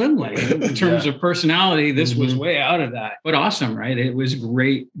stay in a swim lane in terms of personality. This was way out of that, but awesome, right? It was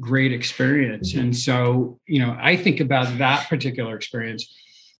great experience. And so, I think about that particular experience.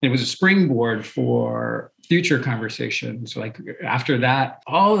 It was a springboard for future conversations. Like after that,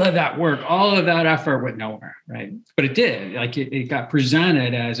 all of that work, all of that effort went nowhere, right? But it did. Like it got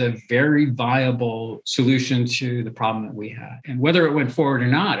presented as a very viable solution to the problem that we had. And whether it went forward or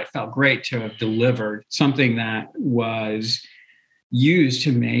not, it felt great to have delivered something that was used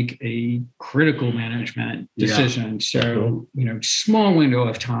to make a critical management decision. So, small window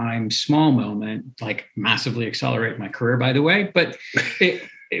of time, small moment, like massively accelerate my career, by the way, but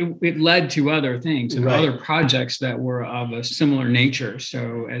it led to other things and other projects that were of a similar nature.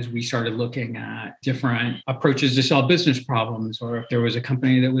 So as we started looking at different approaches to solve business problems, or if there was a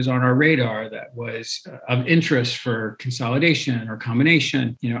company that was on our radar that was of interest for consolidation or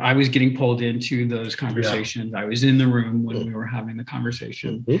combination, I was getting pulled into those conversations. I was in the room when we were having the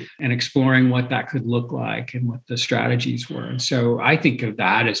conversation and exploring what that could look like and what the strategies were. And so I think of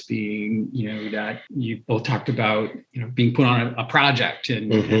that as being, that you both talked about, being put on a project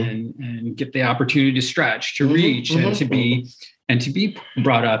and get the opportunity to stretch, to reach, and to be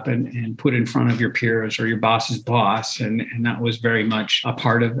brought up and put in front of your peers or your boss's boss. And that was very much a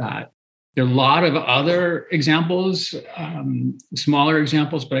part of that. There are a lot of other examples, smaller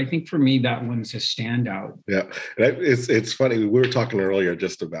examples, but I think for me, that one's a standout. Yeah. It's funny. We were talking earlier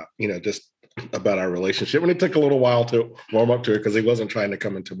just about, about our relationship. And it took a little while to warm up to it because he wasn't trying to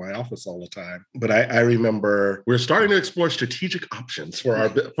come into my office all the time. But I remember we were starting to explore strategic options for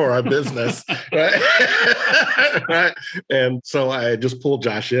our business, right? Right? And so I just pulled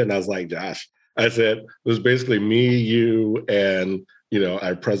Josh in. I was like, Josh, I said, it was basically me, you, and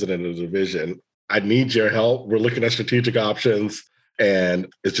our president of the division. I need your help. We're looking at strategic options.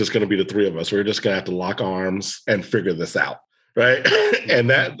 and it's just going to be the three of us. We're just going to have to lock arms and figure this out. Right. And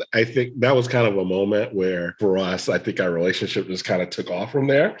that, I think that was kind of a moment where for us, I think our relationship just kind of took off from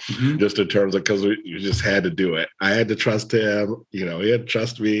there, just in terms of, because we just had to do it. I had to trust him, he had to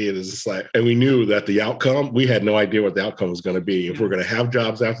trust me. And it's just like, and we knew that the outcome, we had no idea what the outcome was going to be. If we're going to have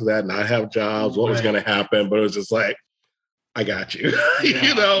jobs after that, not have jobs, what was going to happen. But it was just like, I got you.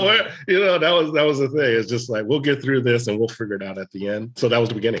 That was the thing. It's just like, we'll get through this and we'll figure it out at the end. So that was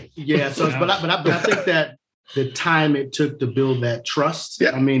the beginning. Yeah. So, but I think that the time it took to build that trust,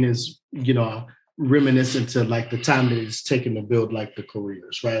 is, reminiscent to like the time that it's taken to build like the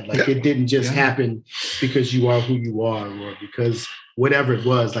careers, right? Like it didn't just happen because you are who you are or because whatever it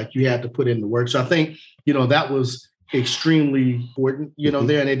was, like you had to put in the work. So I think, that was extremely important,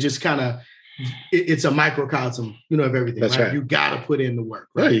 there. And it just kind of, it's a microcosm, of everything. That's right. You got to put in the work.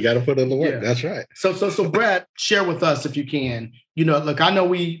 Right? Yeah, you got to put in the work. Yeah. That's right. So Brad, share with us if you can. Look, I know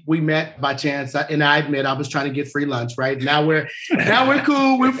we met by chance, and I admit I was trying to get free lunch. Right now we're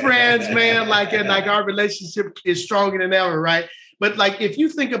cool. We're friends, man. And our relationship is stronger than ever. Right. But like if you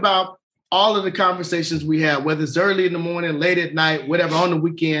think about all of the conversations we have, whether it's early in the morning, late at night, whatever, on the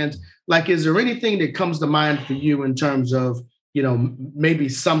weekends, like is there anything that comes to mind for you in terms of maybe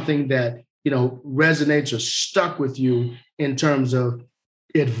something that resonates or stuck with you in terms of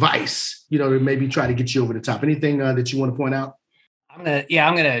advice, to maybe try to get you over the top? Anything that you want to point out? I'm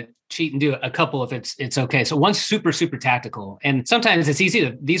gonna cheat and do a couple if it's okay. So one's super, super tactical. And sometimes it's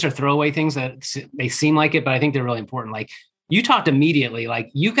easy these are throwaway things that they seem like it, but I think they're really important. Like you talked immediately, like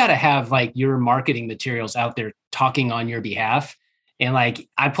you got to have like your marketing materials out there talking on your behalf. And like,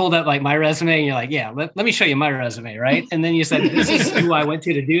 I pulled up like my resume and you're like, yeah, let me show you my resume. Right. And then you said, this is who I went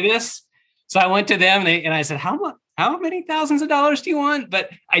to do this. So I went to them and I said, how many thousands of dollars do you want? But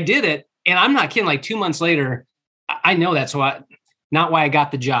I did it. And I'm not kidding. Like 2 months later, I know that's not why I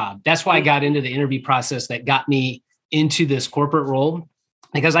got the job. That's why I got into the interview process that got me into this corporate role.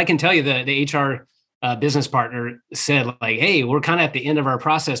 Because I can tell you the HR business partner said like, hey, we're kind of at the end of our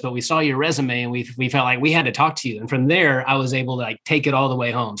process, but we saw your resume and we felt like we had to talk to you. And from there, I was able to like take it all the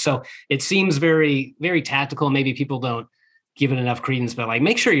way home. So it seems very, very tactical. Maybe people don't give it enough credence, but like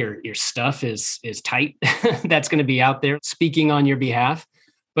make sure your stuff is tight. That's going to be out there speaking on your behalf.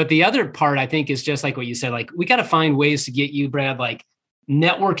 But the other part, I think, is just like what you said, like we got to find ways to get you, Brad, like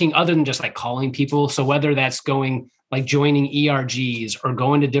networking other than just like calling people. So whether that's going like joining ERGs or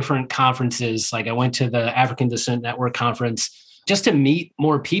going to different conferences, like I went to the African Descent Network Conference just to meet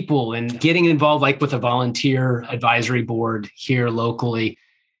more people and getting involved like with a volunteer advisory board here locally.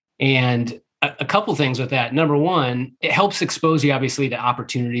 And a couple things with that. Number one, it helps expose you obviously to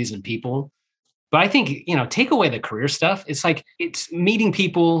opportunities and people. But I think, take away the career stuff. It's like, it's meeting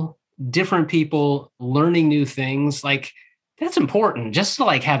people, different people, learning new things. Like that's important just to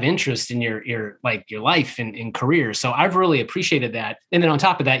like have interest in your life and career. So I've really appreciated that. And then on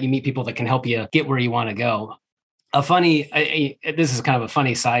top of that, you meet people that can help you get where you want to go. This is kind of a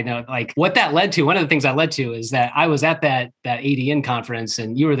funny side note, like what that led to. One of the things that led to is that I was at that ADN conference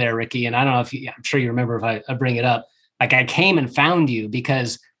and you were there, Ricky. And I don't know I'm sure you remember if I bring it up, like I came and found you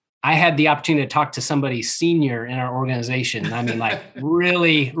because I had the opportunity to talk to somebody senior in our organization. I mean, like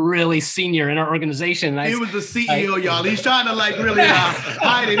really, really senior in our organization. He was the CEO, y'all. He's trying to like really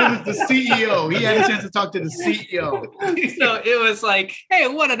hide it. It was the CEO. He had a chance to talk to the CEO. So it was like, hey,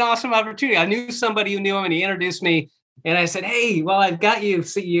 what an awesome opportunity. I knew somebody who knew him and he introduced me. And I said, hey, well, I've got you,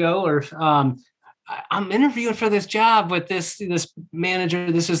 CEO, or I'm interviewing for this job with this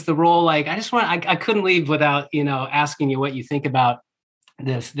manager. This is the role. Like, I couldn't leave without, asking you what you think about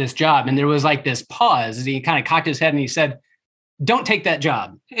this job. And there was like this pause. He kind of cocked his head and he said, don't take that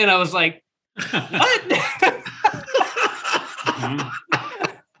job. And I was like, what?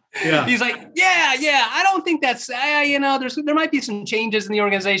 Yeah. He's like, yeah. I don't think that's, there might be some changes in the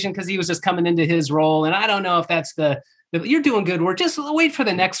organization because he was just coming into his role. And I don't know if that's you're doing good work. Just wait for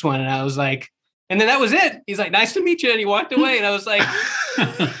the next one. And I was like, and then that was it. He's like, nice to meet you. And he walked away. And I was like,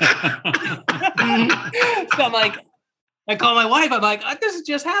 so I'm like, I call my wife. I'm like, this has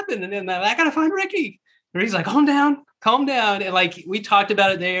just happened. And then I got to find Ricky. And he's like, calm down. And like, we talked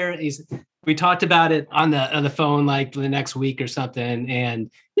about it there. We talked about it on the phone, like the next week or something.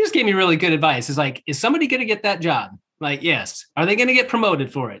 And he just gave me really good advice. It's like, is somebody going to get that job? Like, yes. Are they going to get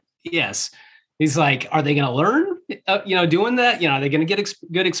promoted for it? Yes. He's like, are they going to learn, doing that? Are they going to get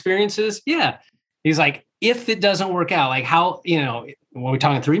good experiences? Yeah. He's like, if it doesn't work out, like how, are we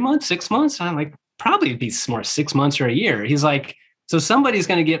talking 3 months, 6 months? I'm like, probably it'd be more 6 months or a year. He's like, so somebody's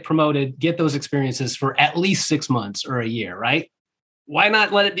going to get promoted, get those experiences for at least 6 months or a year, right? Why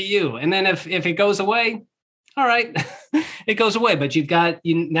not let it be you? And then if it goes away, all right, it goes away. But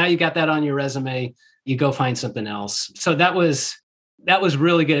now you got that on your resume. You go find something else. So that was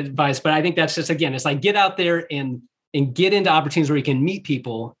really good advice. But I think that's just, again, it's like get out there and get into opportunities where you can meet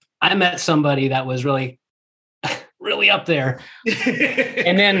people. I met somebody that was really up there.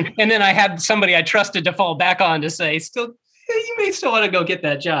 and then I had somebody I trusted to fall back on to say, you may still want to go get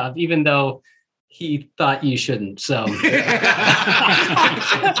that job, even though he thought you shouldn't. So yeah,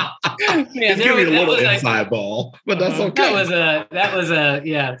 there was a little inside ball, but that's okay. That was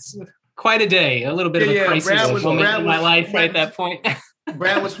it's quite a day, a little bit of a crisis moment in my life right at that point.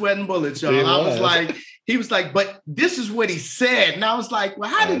 Brad was sweating bullets, y'all. He was like, but this is what he said. And I was like, well,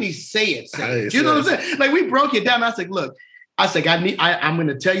 how did he say it? You know what I'm saying? Like, we broke it down. I was like, look, I'm going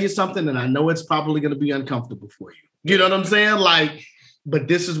to tell you something, and I know it's probably going to be uncomfortable for you. You know what I'm saying? Like, but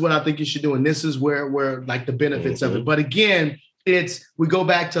this is what I think you should do. And this is where like the benefits of it. But again, we go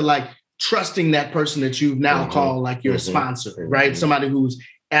back to like trusting that person that you've now called like your sponsor, right? Somebody who's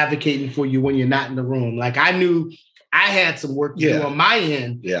advocating for you when you're not in the room. Like, I knew I had some work to do on my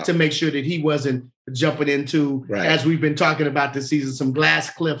end to make sure that he wasn't jumping into, as we've been talking about this season, some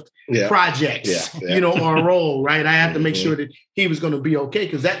glass cliff projects, or a role, right? I had to make sure that he was going to be okay,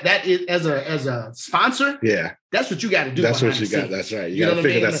 because that is, as a sponsor, that's what you got to do. That's what you got. That's right. You got to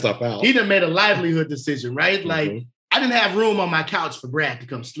figure that stuff out. He done made a livelihood decision, right? Like, I didn't have room on my couch for Brad to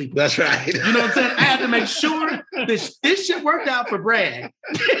come sleep. That's right. You know what I'm saying? I had to make sure this shit worked out for Brad.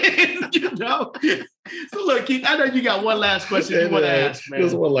 You know? So look, Keith, I know you got one last question you want to ask, man.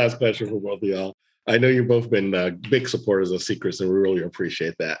 There's one last question for both of y'all. I know you've both been big supporters of Secrets, and we really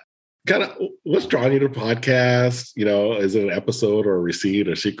appreciate that. Kind of, what's drawn you to the podcast? You know, is it an episode or a receipt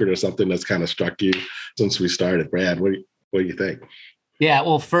or secret or something that's kind of struck you since we started? Brad, what do you think? Yeah,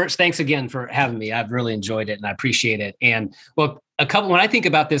 well, first, thanks again for having me. I've really enjoyed it and I appreciate it. And well, when I think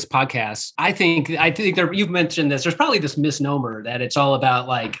about this podcast, I think you've mentioned this. There's probably this misnomer that it's all about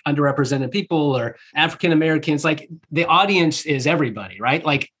like underrepresented people or African Americans. Like, the audience is everybody, right?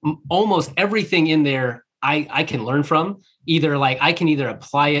 Like, almost everything in there I can learn from. Either like I can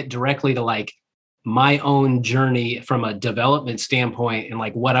apply it directly to like my own journey from a development standpoint and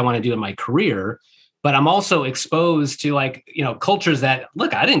like what I want to do in my career. But I'm also exposed to like, cultures that,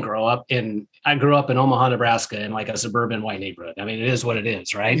 look, I grew up in Omaha, Nebraska, in like a suburban white neighborhood. I mean, it is what it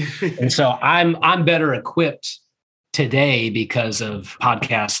is, right? And so I'm better equipped today because of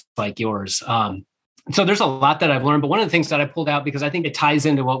podcasts like yours. So there's a lot that I've learned, but one of the things that I pulled out, because I think it ties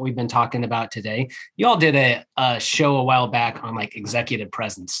into what we've been talking about today, you all did a show a while back on like executive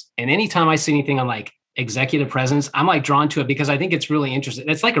presence. And anytime I see anything on like executive presence, I'm like drawn to it because I think it's really interesting.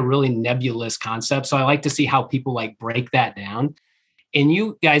 It's like a really nebulous concept. So I like to see how people like break that down. And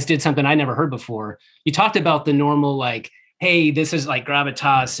you guys did something I never heard before. You talked about the normal, like, hey, this is like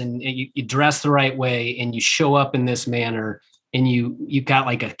gravitas, and you dress the right way and you show up in this manner, and you got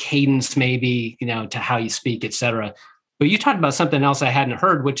like a cadence maybe, to how you speak, et cetera. But you talked about something else I hadn't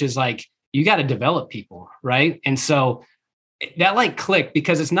heard, which is like, you got to develop people, right? And so that like clicked,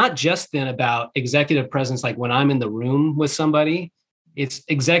 because it's not just then about executive presence. Like when I'm in the room with somebody, it's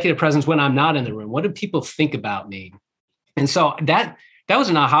executive presence when I'm not in the room. What do people think about me? And so that was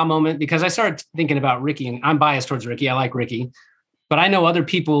an aha moment, because I started thinking about Ricky, and I'm biased towards Ricky. I like Ricky, but I know other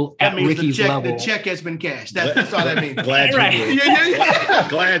people at Ricky's level. The check has been cashed. That's all that means. Glad you do.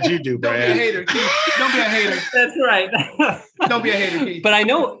 Glad you do, Brad. Don't be a hater, Keith. Don't be a hater. That's right. Don't be a hater, Keith. But I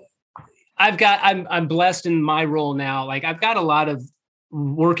know I'm blessed in my role now. Like, I've got a lot of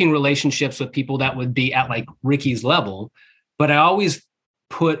working relationships with people that would be at like Ricky's level, but I always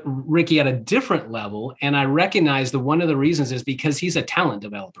put Ricky at a different level. And I recognize that one of the reasons is because he's a talent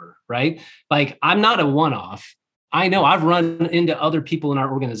developer, right? Like, I'm not a one-off. I know I've run into other people in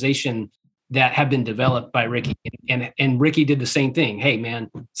our organization that have been developed by Ricky, and Ricky did the same thing. Hey man,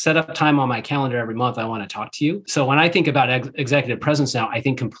 set up time on my calendar every month. I want to talk to you. So when I think about executive presence now, I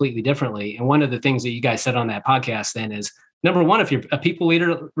think completely differently. And one of the things that you guys said on that podcast then is, number one, if you're a people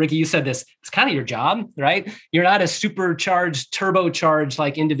leader, Ricky, you said this, it's kind of your job, right? You're not a supercharged, turbocharged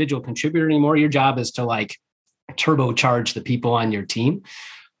like individual contributor anymore. Your job is to like turbocharge the people on your team.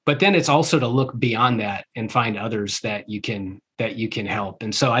 But then it's also to look beyond that and find others that you can help.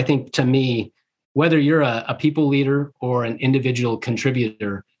 And so I think, to me, whether you're a people leader or an individual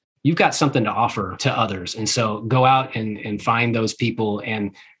contributor, you've got something to offer to others. And so go out and find those people.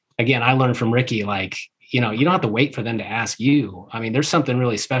 And again, I learned from Ricky, like, you don't have to wait for them to ask you. I mean, there's something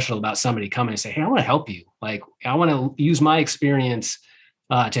really special about somebody coming and say, hey, I want to help you. Like, I want to use my experience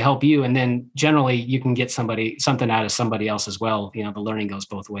to help you. And then generally you can get something out of somebody else as well. The learning goes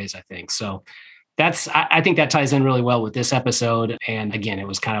both ways, I think. So I think that ties in really well with this episode. And again, it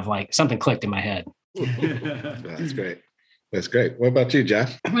was kind of like something clicked in my head. That's great. That's great. What about you,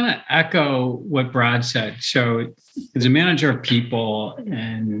 Josh? I'm going to echo what Brad said. So as a manager of people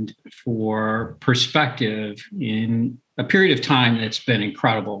and for perspective in a period of time that's been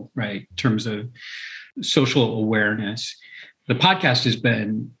incredible, right? In terms of social awareness, the podcast has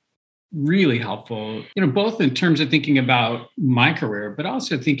been really helpful, both in terms of thinking about my career, but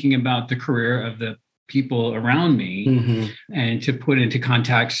also thinking about the career of the people around me, and to put into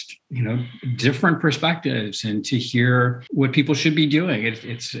context, different perspectives and to hear what people should be doing.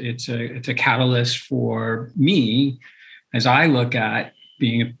 It's a catalyst for me as I look at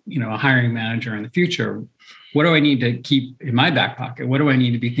being a hiring manager in the future. What do I need to keep in my back pocket? What do I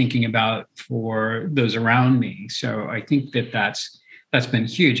need to be thinking about for those around me? So I think that's been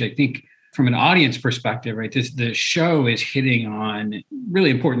huge. I think from an audience perspective, right, the show is hitting on really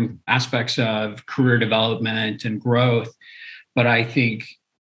important aspects of career development and growth. But I think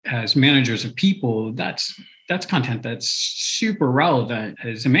as managers of people, that's content that's super relevant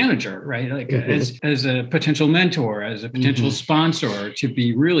as a manager, right? Like as a potential mentor, as a potential sponsor, to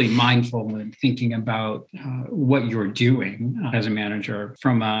be really mindful and thinking about what you're doing as a manager.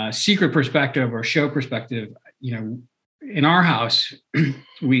 From a secret perspective or show perspective, in our house,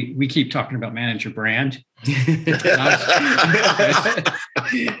 we keep talking about manager brand.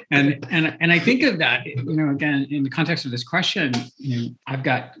 and I think of that, again, in the context of this question, I've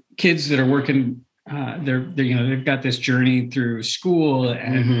got kids that are working, they've got this journey through school,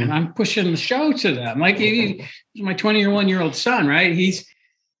 and I'm pushing the show to them. Like my 21-year-old son, right?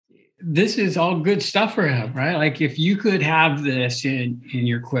 This is all good stuff for him, right? Like if you could have this in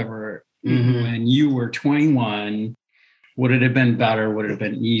your quiver when you were 21, would it have been better? Would it have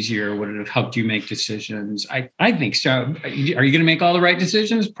been easier? Would it have helped you make decisions? I think so. Are you going to make all the right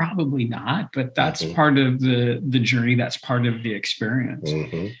decisions? Probably not, but that's part of the journey. That's part of the experience.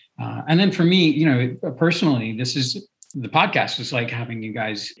 And then for me, personally, the podcast is like having you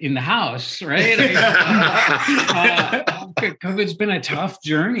guys in the house, right? COVID's been a tough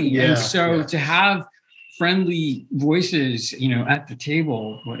journey. Yeah, and so to have friendly voices, at the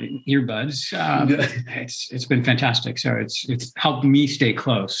table, earbuds, it's been fantastic. So it's helped me stay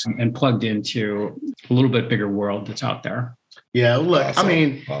close and plugged into a little bit bigger world that's out there. Yeah, look,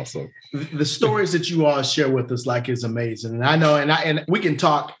 awesome. The stories that you all share with us is amazing. And I know, and we can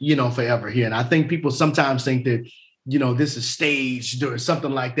talk, forever here. And I think people sometimes think that, this is staged or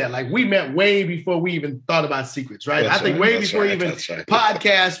something like that. Like we met way before we even thought about secrets, right? I think way before even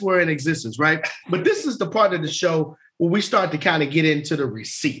podcasts were in existence, right? But this is the part of the show where we start to kind of get into the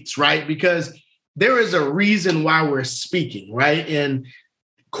receipts, right? Because there is a reason why we're speaking, right? And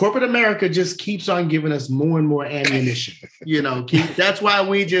corporate America just keeps on giving us more and more ammunition, That's why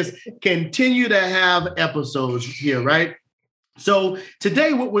we just continue to have episodes here, right? So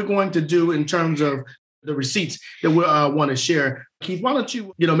today, what we're going to do in terms of the receipts that we want to share, Keith, why don't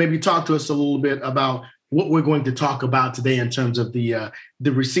you, maybe talk to us a little bit about what we're going to talk about today in terms of the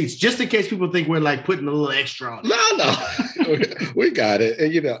receipts, just in case people think we're like putting a little extra on. No, we got it.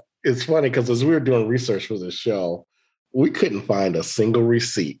 And, it's funny because as we were doing research for this show, we couldn't find a single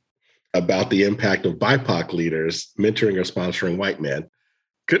receipt about the impact of BIPOC leaders mentoring or sponsoring white men.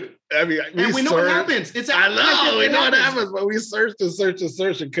 We know what happens. We know what happens, but we searched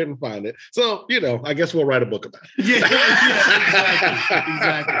and couldn't find it. So, I guess we'll write a book about it.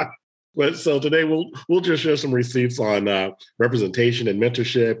 Exactly. But so today we'll just share some receipts on representation and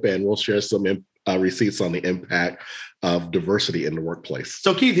mentorship, and we'll share some receipts on the impact of diversity in the workplace.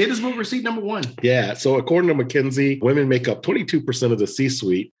 So Keith, hit us with receipt number 1. Yeah. So according to McKinsey, women make up 22% of the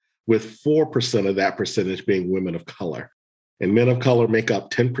C-suite, with 4% of that percentage being women of color. And men of color make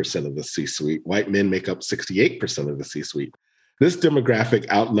up 10% of the C-suite. White men make up 68% of the C-suite. This demographic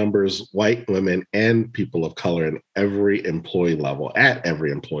outnumbers white women and people of color in every employee level,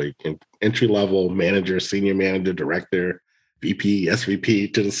 entry level, manager, senior manager, director, VP,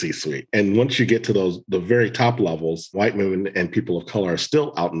 SVP to the C-suite. And once you get to the very top levels, white women and people of color are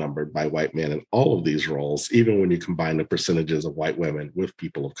still outnumbered by white men in all of these roles, even when you combine the percentages of white women with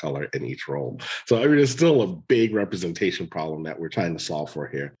people of color in each role. So it's still a big representation problem that we're trying to solve for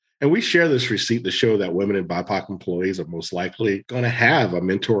here. And we share this receipt to show that women and BIPOC employees are most likely going to have a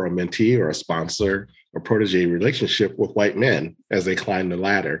mentor, a mentee, or a sponsor or protege relationship with white men as they climb the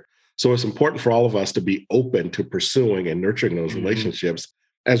ladder. So it's important for all of us to be open to pursuing and nurturing those relationships,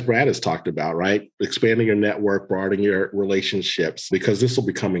 as Brad has talked about, right? Expanding your network, broadening your relationships, because this will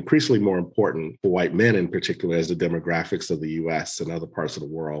become increasingly more important for white men in particular as the demographics of the US and other parts of the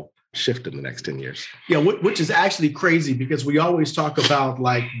world shift in the next 10 years. Yeah, which is actually crazy because we always talk about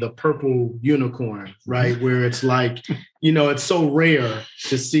like the purple unicorn, right? Where it's like, it's so rare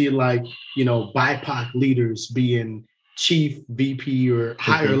to see like, BIPOC leaders being chief, VP, or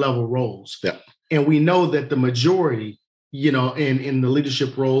higher level roles. Yeah. And we know that the majority, in the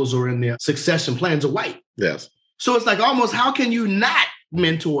leadership roles or in the succession plans are white. Yes. So it's like almost how can you not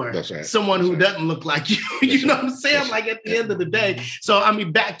mentor someone who doesn't look like you? You know what I'm saying? Like at the end of the day. So I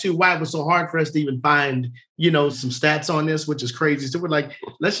mean, back to why it was so hard for us to even find, some stats on this, which is crazy. So we're like,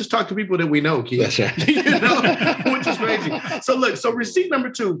 let's just talk to people that we know, Keith. That's right. Which is crazy. So look, receipt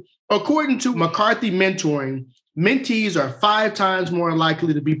number 2, according to McCarthy Mentoring, mentees are 5 times more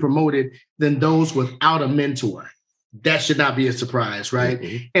likely to be promoted than those without a mentor. That should not be a surprise, right?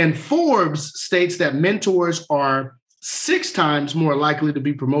 Mm-hmm. And Forbes states that mentors are 6 times more likely to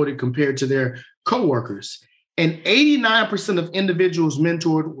be promoted compared to their coworkers. And 89% of individuals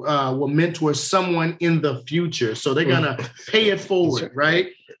mentored will mentor someone in the future. So they're going to pay it forward, right?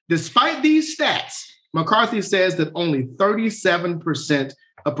 Despite these stats, McCarthy says that only 37%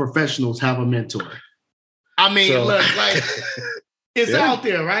 of professionals have a mentor. I mean, look, like it's out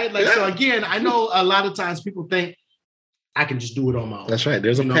there, right? Like, so again, I know a lot of times people think, I can just do it on my own. That's right.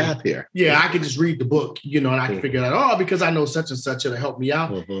 There's a path here. Yeah, I can just read the book, and I can figure it out. Because I know such and such, it'll help me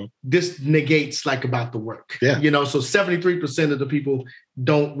out. This negates like about the work. Yeah. So 73% of the people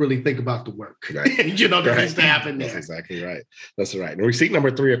don't really think about the work. Right. That needs to happen there. That's exactly right. That's right. And receipt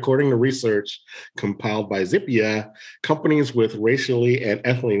number 3, according to research compiled by Zippia, companies with racially and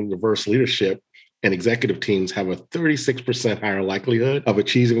ethnically diverse leadership and executive teams have a 36% higher likelihood of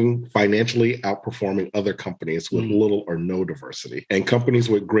achieving financially outperforming other companies with little or no diversity. And companies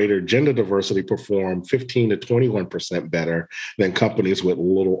with greater gender diversity perform 15 to 21% better than companies with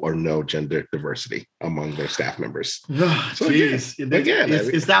little or no gender diversity among their staff members. So again,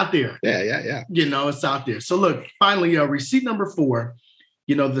 it's out there. Yeah. It's out there. So look, finally, receipt number 4.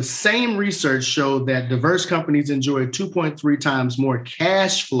 The same research showed that diverse companies enjoy 2.3 times more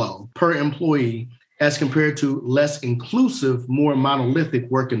cash flow per employee as compared to less inclusive, more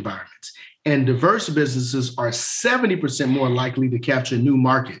monolithic work environments. And diverse businesses are 70% more likely to capture new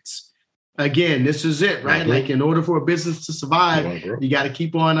markets. Again, this is it, right? Like in order for a business to survive, you got to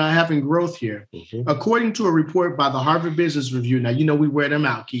keep on having growth here. According to a report by the Harvard Business Review, now, we wear them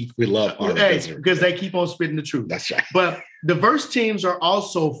out, Keith. We love Harvard Business because they keep on spitting the truth. That's right. But diverse teams are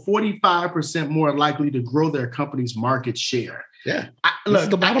also 45% more likely to grow their company's market share. Yeah.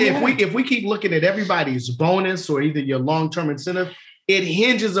 If we keep looking at everybody's bonus or either your long-term incentive, it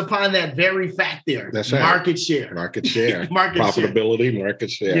hinges upon that very fact there. That's right. Market share. Profitability, market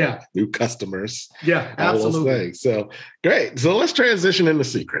share, new customers. Yeah, all absolutely. those things. So great. So let's transition into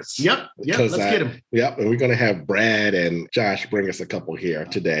secrets. Yep. Let's get them. Yep. And we're going to have Brad and Josh bring us a couple here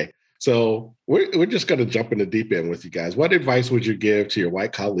today. So we're just going to jump in the deep end with you guys. What advice would you give to your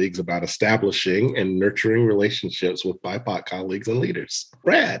white colleagues about establishing and nurturing relationships with BIPOC colleagues and leaders?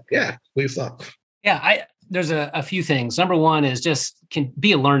 Brad, please stop. Yeah, there's a few things. Number one is just can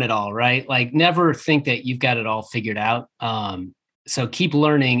be a learn it all, right? Like never think that you've got it all figured out. So keep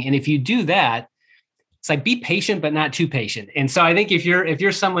learning. And if you do that, it's like be patient, but not too patient. And so I think if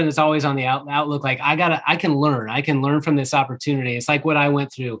you're someone that's always on the outlook, like I can learn from this opportunity. It's like what I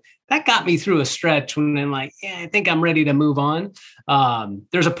went through. That got me through a stretch when I'm like, I think I'm ready to move on.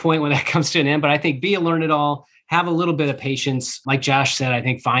 There's a point when that comes to an end, but I think be a learn it all. Have a little bit of patience. Like Josh said, I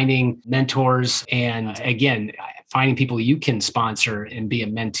think finding mentors and again, finding people you can sponsor and be a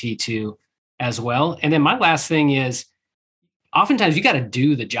mentee to as well. And then my last thing is oftentimes you got to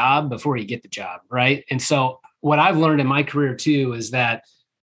do the job before you get the job, right? And so what I've learned in my career too is that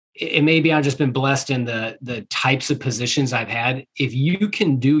it maybe I've just been blessed in the types of positions I've had. If you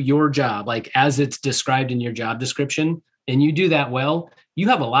can do your job, like as it's described in your job description, and you do that well, you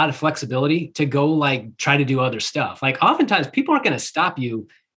have a lot of flexibility to go like try to do other stuff. Like oftentimes people aren't going to stop you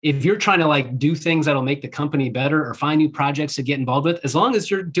if you're trying to like do things that'll make the company better or find new projects to get involved with, as long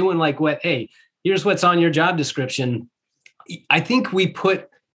as you're doing like here's what's on your job description. I think we put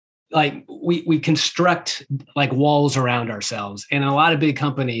like, we construct like walls around ourselves, and a lot of big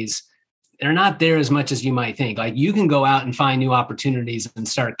companies, they're not there as much as you might think. Like you can go out and find new opportunities and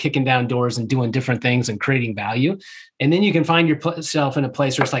start kicking down doors and doing different things and creating value. And then you can find yourself in a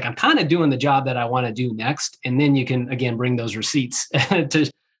place where it's like, I'm kind of doing the job that I want to do next. And then you can, again, bring those receipts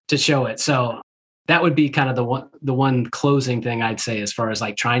to show it. So that would be kind of the one closing thing I'd say, as far as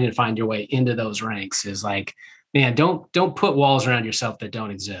like trying to find your way into those ranks, is like, man, don't put walls around yourself that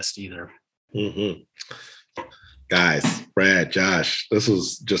don't exist either. Mm-hmm. Guys, Brad, Josh, this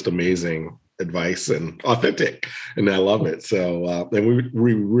was just amazing advice and authentic. And I love it. So, and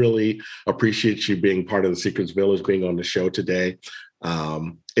we really appreciate you being part of the Secrets Village, being on the show today.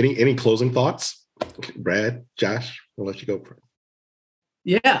 Any closing thoughts? Brad, Josh, I'll let you go first.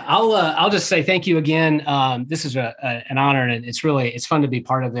 Yeah, I'll just say thank you again. This is an honor, and it's fun to be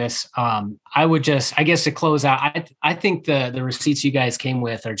part of this. I guess to close out, I think the receipts you guys came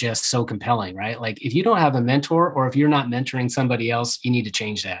with are just so compelling, right? Like if you don't have a mentor, or if you're not mentoring somebody else, you need to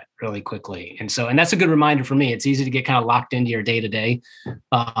change that really quickly. And that's a good reminder for me. It's easy to get kind of locked into your day to day,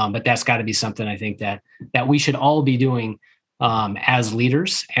 but that's got to be something I think that we should all be doing. As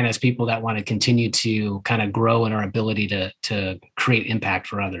leaders and as people that want to continue to kind of grow in our ability to create impact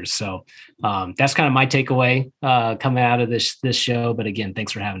for others. So that's kind of my takeaway coming out of this show. But again,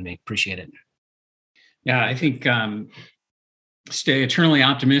 thanks for having me. Appreciate it. Yeah, I think stay eternally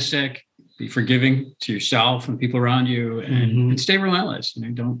optimistic, be forgiving to yourself and people around you, and stay relentless.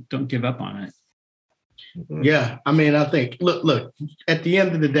 Don't give up on it. Yeah, I mean, I think look. At the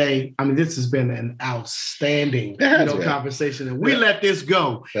end of the day, I mean, this has been an outstanding, conversation, and we let this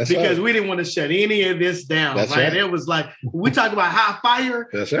go because we didn't want to shut any of this down. That's right? Right. It was like we talk about hot fire.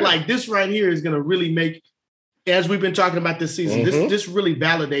 That's right. Like this right here is going to really make, as we've been talking about this season, this really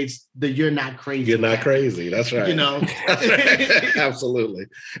validates that you're not crazy. You're not crazy. That's right. That's right. Absolutely.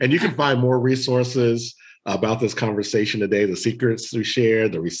 And you can find more resources about this conversation today, the secrets we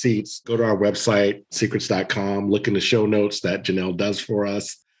shared, the receipts. Go to our website, secrets.com, look in the show notes that Janelle does for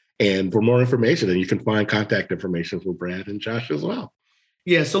us. And for more information, and you can find contact information for Brad and Josh as well.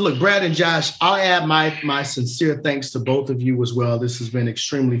 Yeah, so look, Brad and Josh, I'll add my sincere thanks to both of you as well. This has been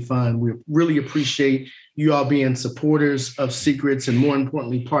extremely fun. We really appreciate you all being supporters of Secrets and, more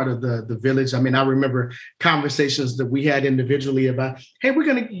importantly, part of the village. I mean, I remember conversations that we had individually about, hey, we're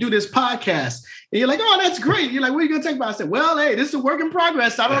going to do this podcast. And you're like, oh, that's great. You're like, what are you going to talk about? I said, well, hey, this is a work in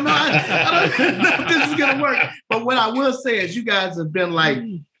progress. I don't know if this is going to work. But what I will say is you guys have been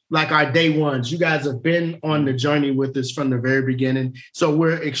like our day ones. You guys have been on the journey with us from the very beginning. So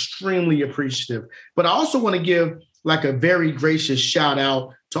we're extremely appreciative. But I also want to give like a very gracious shout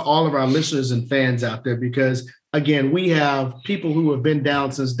out to all of our listeners and fans out there, because again, we have people who have been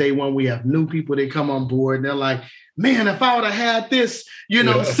down since day one. We have new people that come on board and they're like, man, if I would have had this,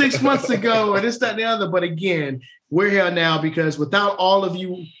 6 months ago or this, that, and the other. But again, we're here now because without all of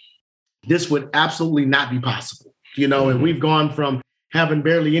you, this would absolutely not be possible, and we've gone from having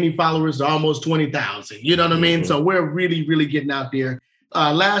barely any followers to almost 20,000, you know what I mean? So we're really, really getting out there.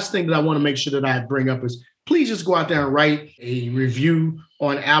 Last thing that I want to make sure that I bring up is please just go out there and write a review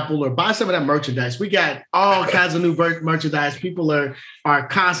on Apple or buy some of that merchandise. We got all kinds of new merchandise. People are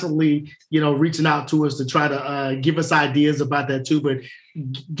constantly, reaching out to us to try to give us ideas about that too. But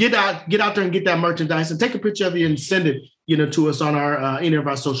get out there and get that merchandise and take a picture of it and send it, to us on our any of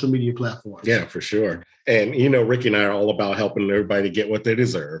our social media platforms. Yeah, for sure. And, Ricky and I are all about helping everybody get what they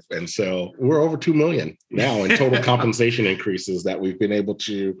deserve. And so we're over 2 million now in total compensation increases that we've been able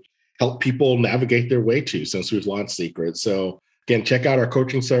to help people navigate their way to since we've launched Secrets. So again, check out our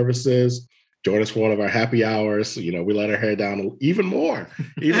coaching services. Join us for one of our happy hours. We let our hair down even more.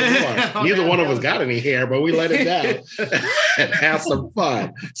 Neither one of us got any hair, but we let it down and have some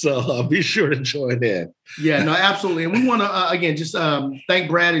fun. So be sure to join in. Yeah, no, absolutely. And we want to, again, just thank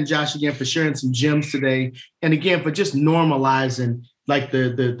Brad and Josh again for sharing some gems today. And again, for just normalizing like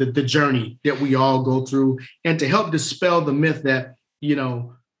the journey that we all go through and to help dispel the myth that,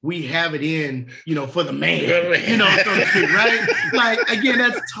 we have it in, for the man, so to speak, right? Like, again,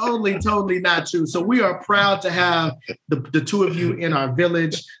 that's totally, totally not true. So we are proud to have the two of you in our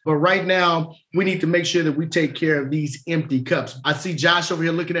village. But right now, we need to make sure that we take care of these empty cups. I see Josh over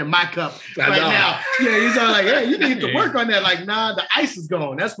here looking at my cup right now. Yeah, he's all like, hey, you need to work on that. Like, nah, the ice is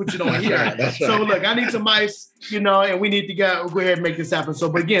gone. That's what you don't hear. Right. So look, I need some ice, and we need to go ahead and make this happen. So,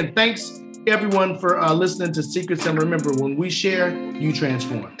 but again, thanks everyone for listening to Secrets. And remember, when we share, you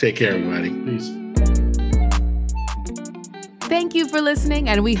transform. Take care, everybody. Peace. Thank you for listening,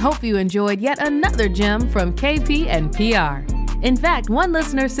 and we hope you enjoyed yet another gem from KP and PR. In fact, one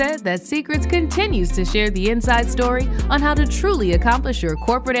listener said that Secrets continues to share the inside story on how to truly accomplish your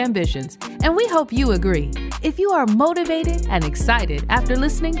corporate ambitions, and we hope you agree. If you are motivated and excited after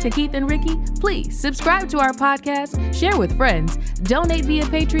listening to Keith and Ricky, please subscribe to our podcast, share with friends, donate via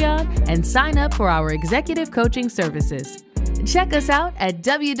Patreon, and sign up for our executive coaching services. Check us out at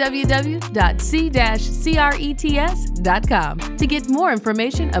www.c-crets.com to get more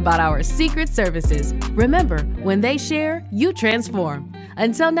information about our secret services. Remember, when they share, you transform.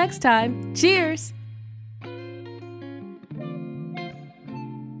 Until next time, cheers!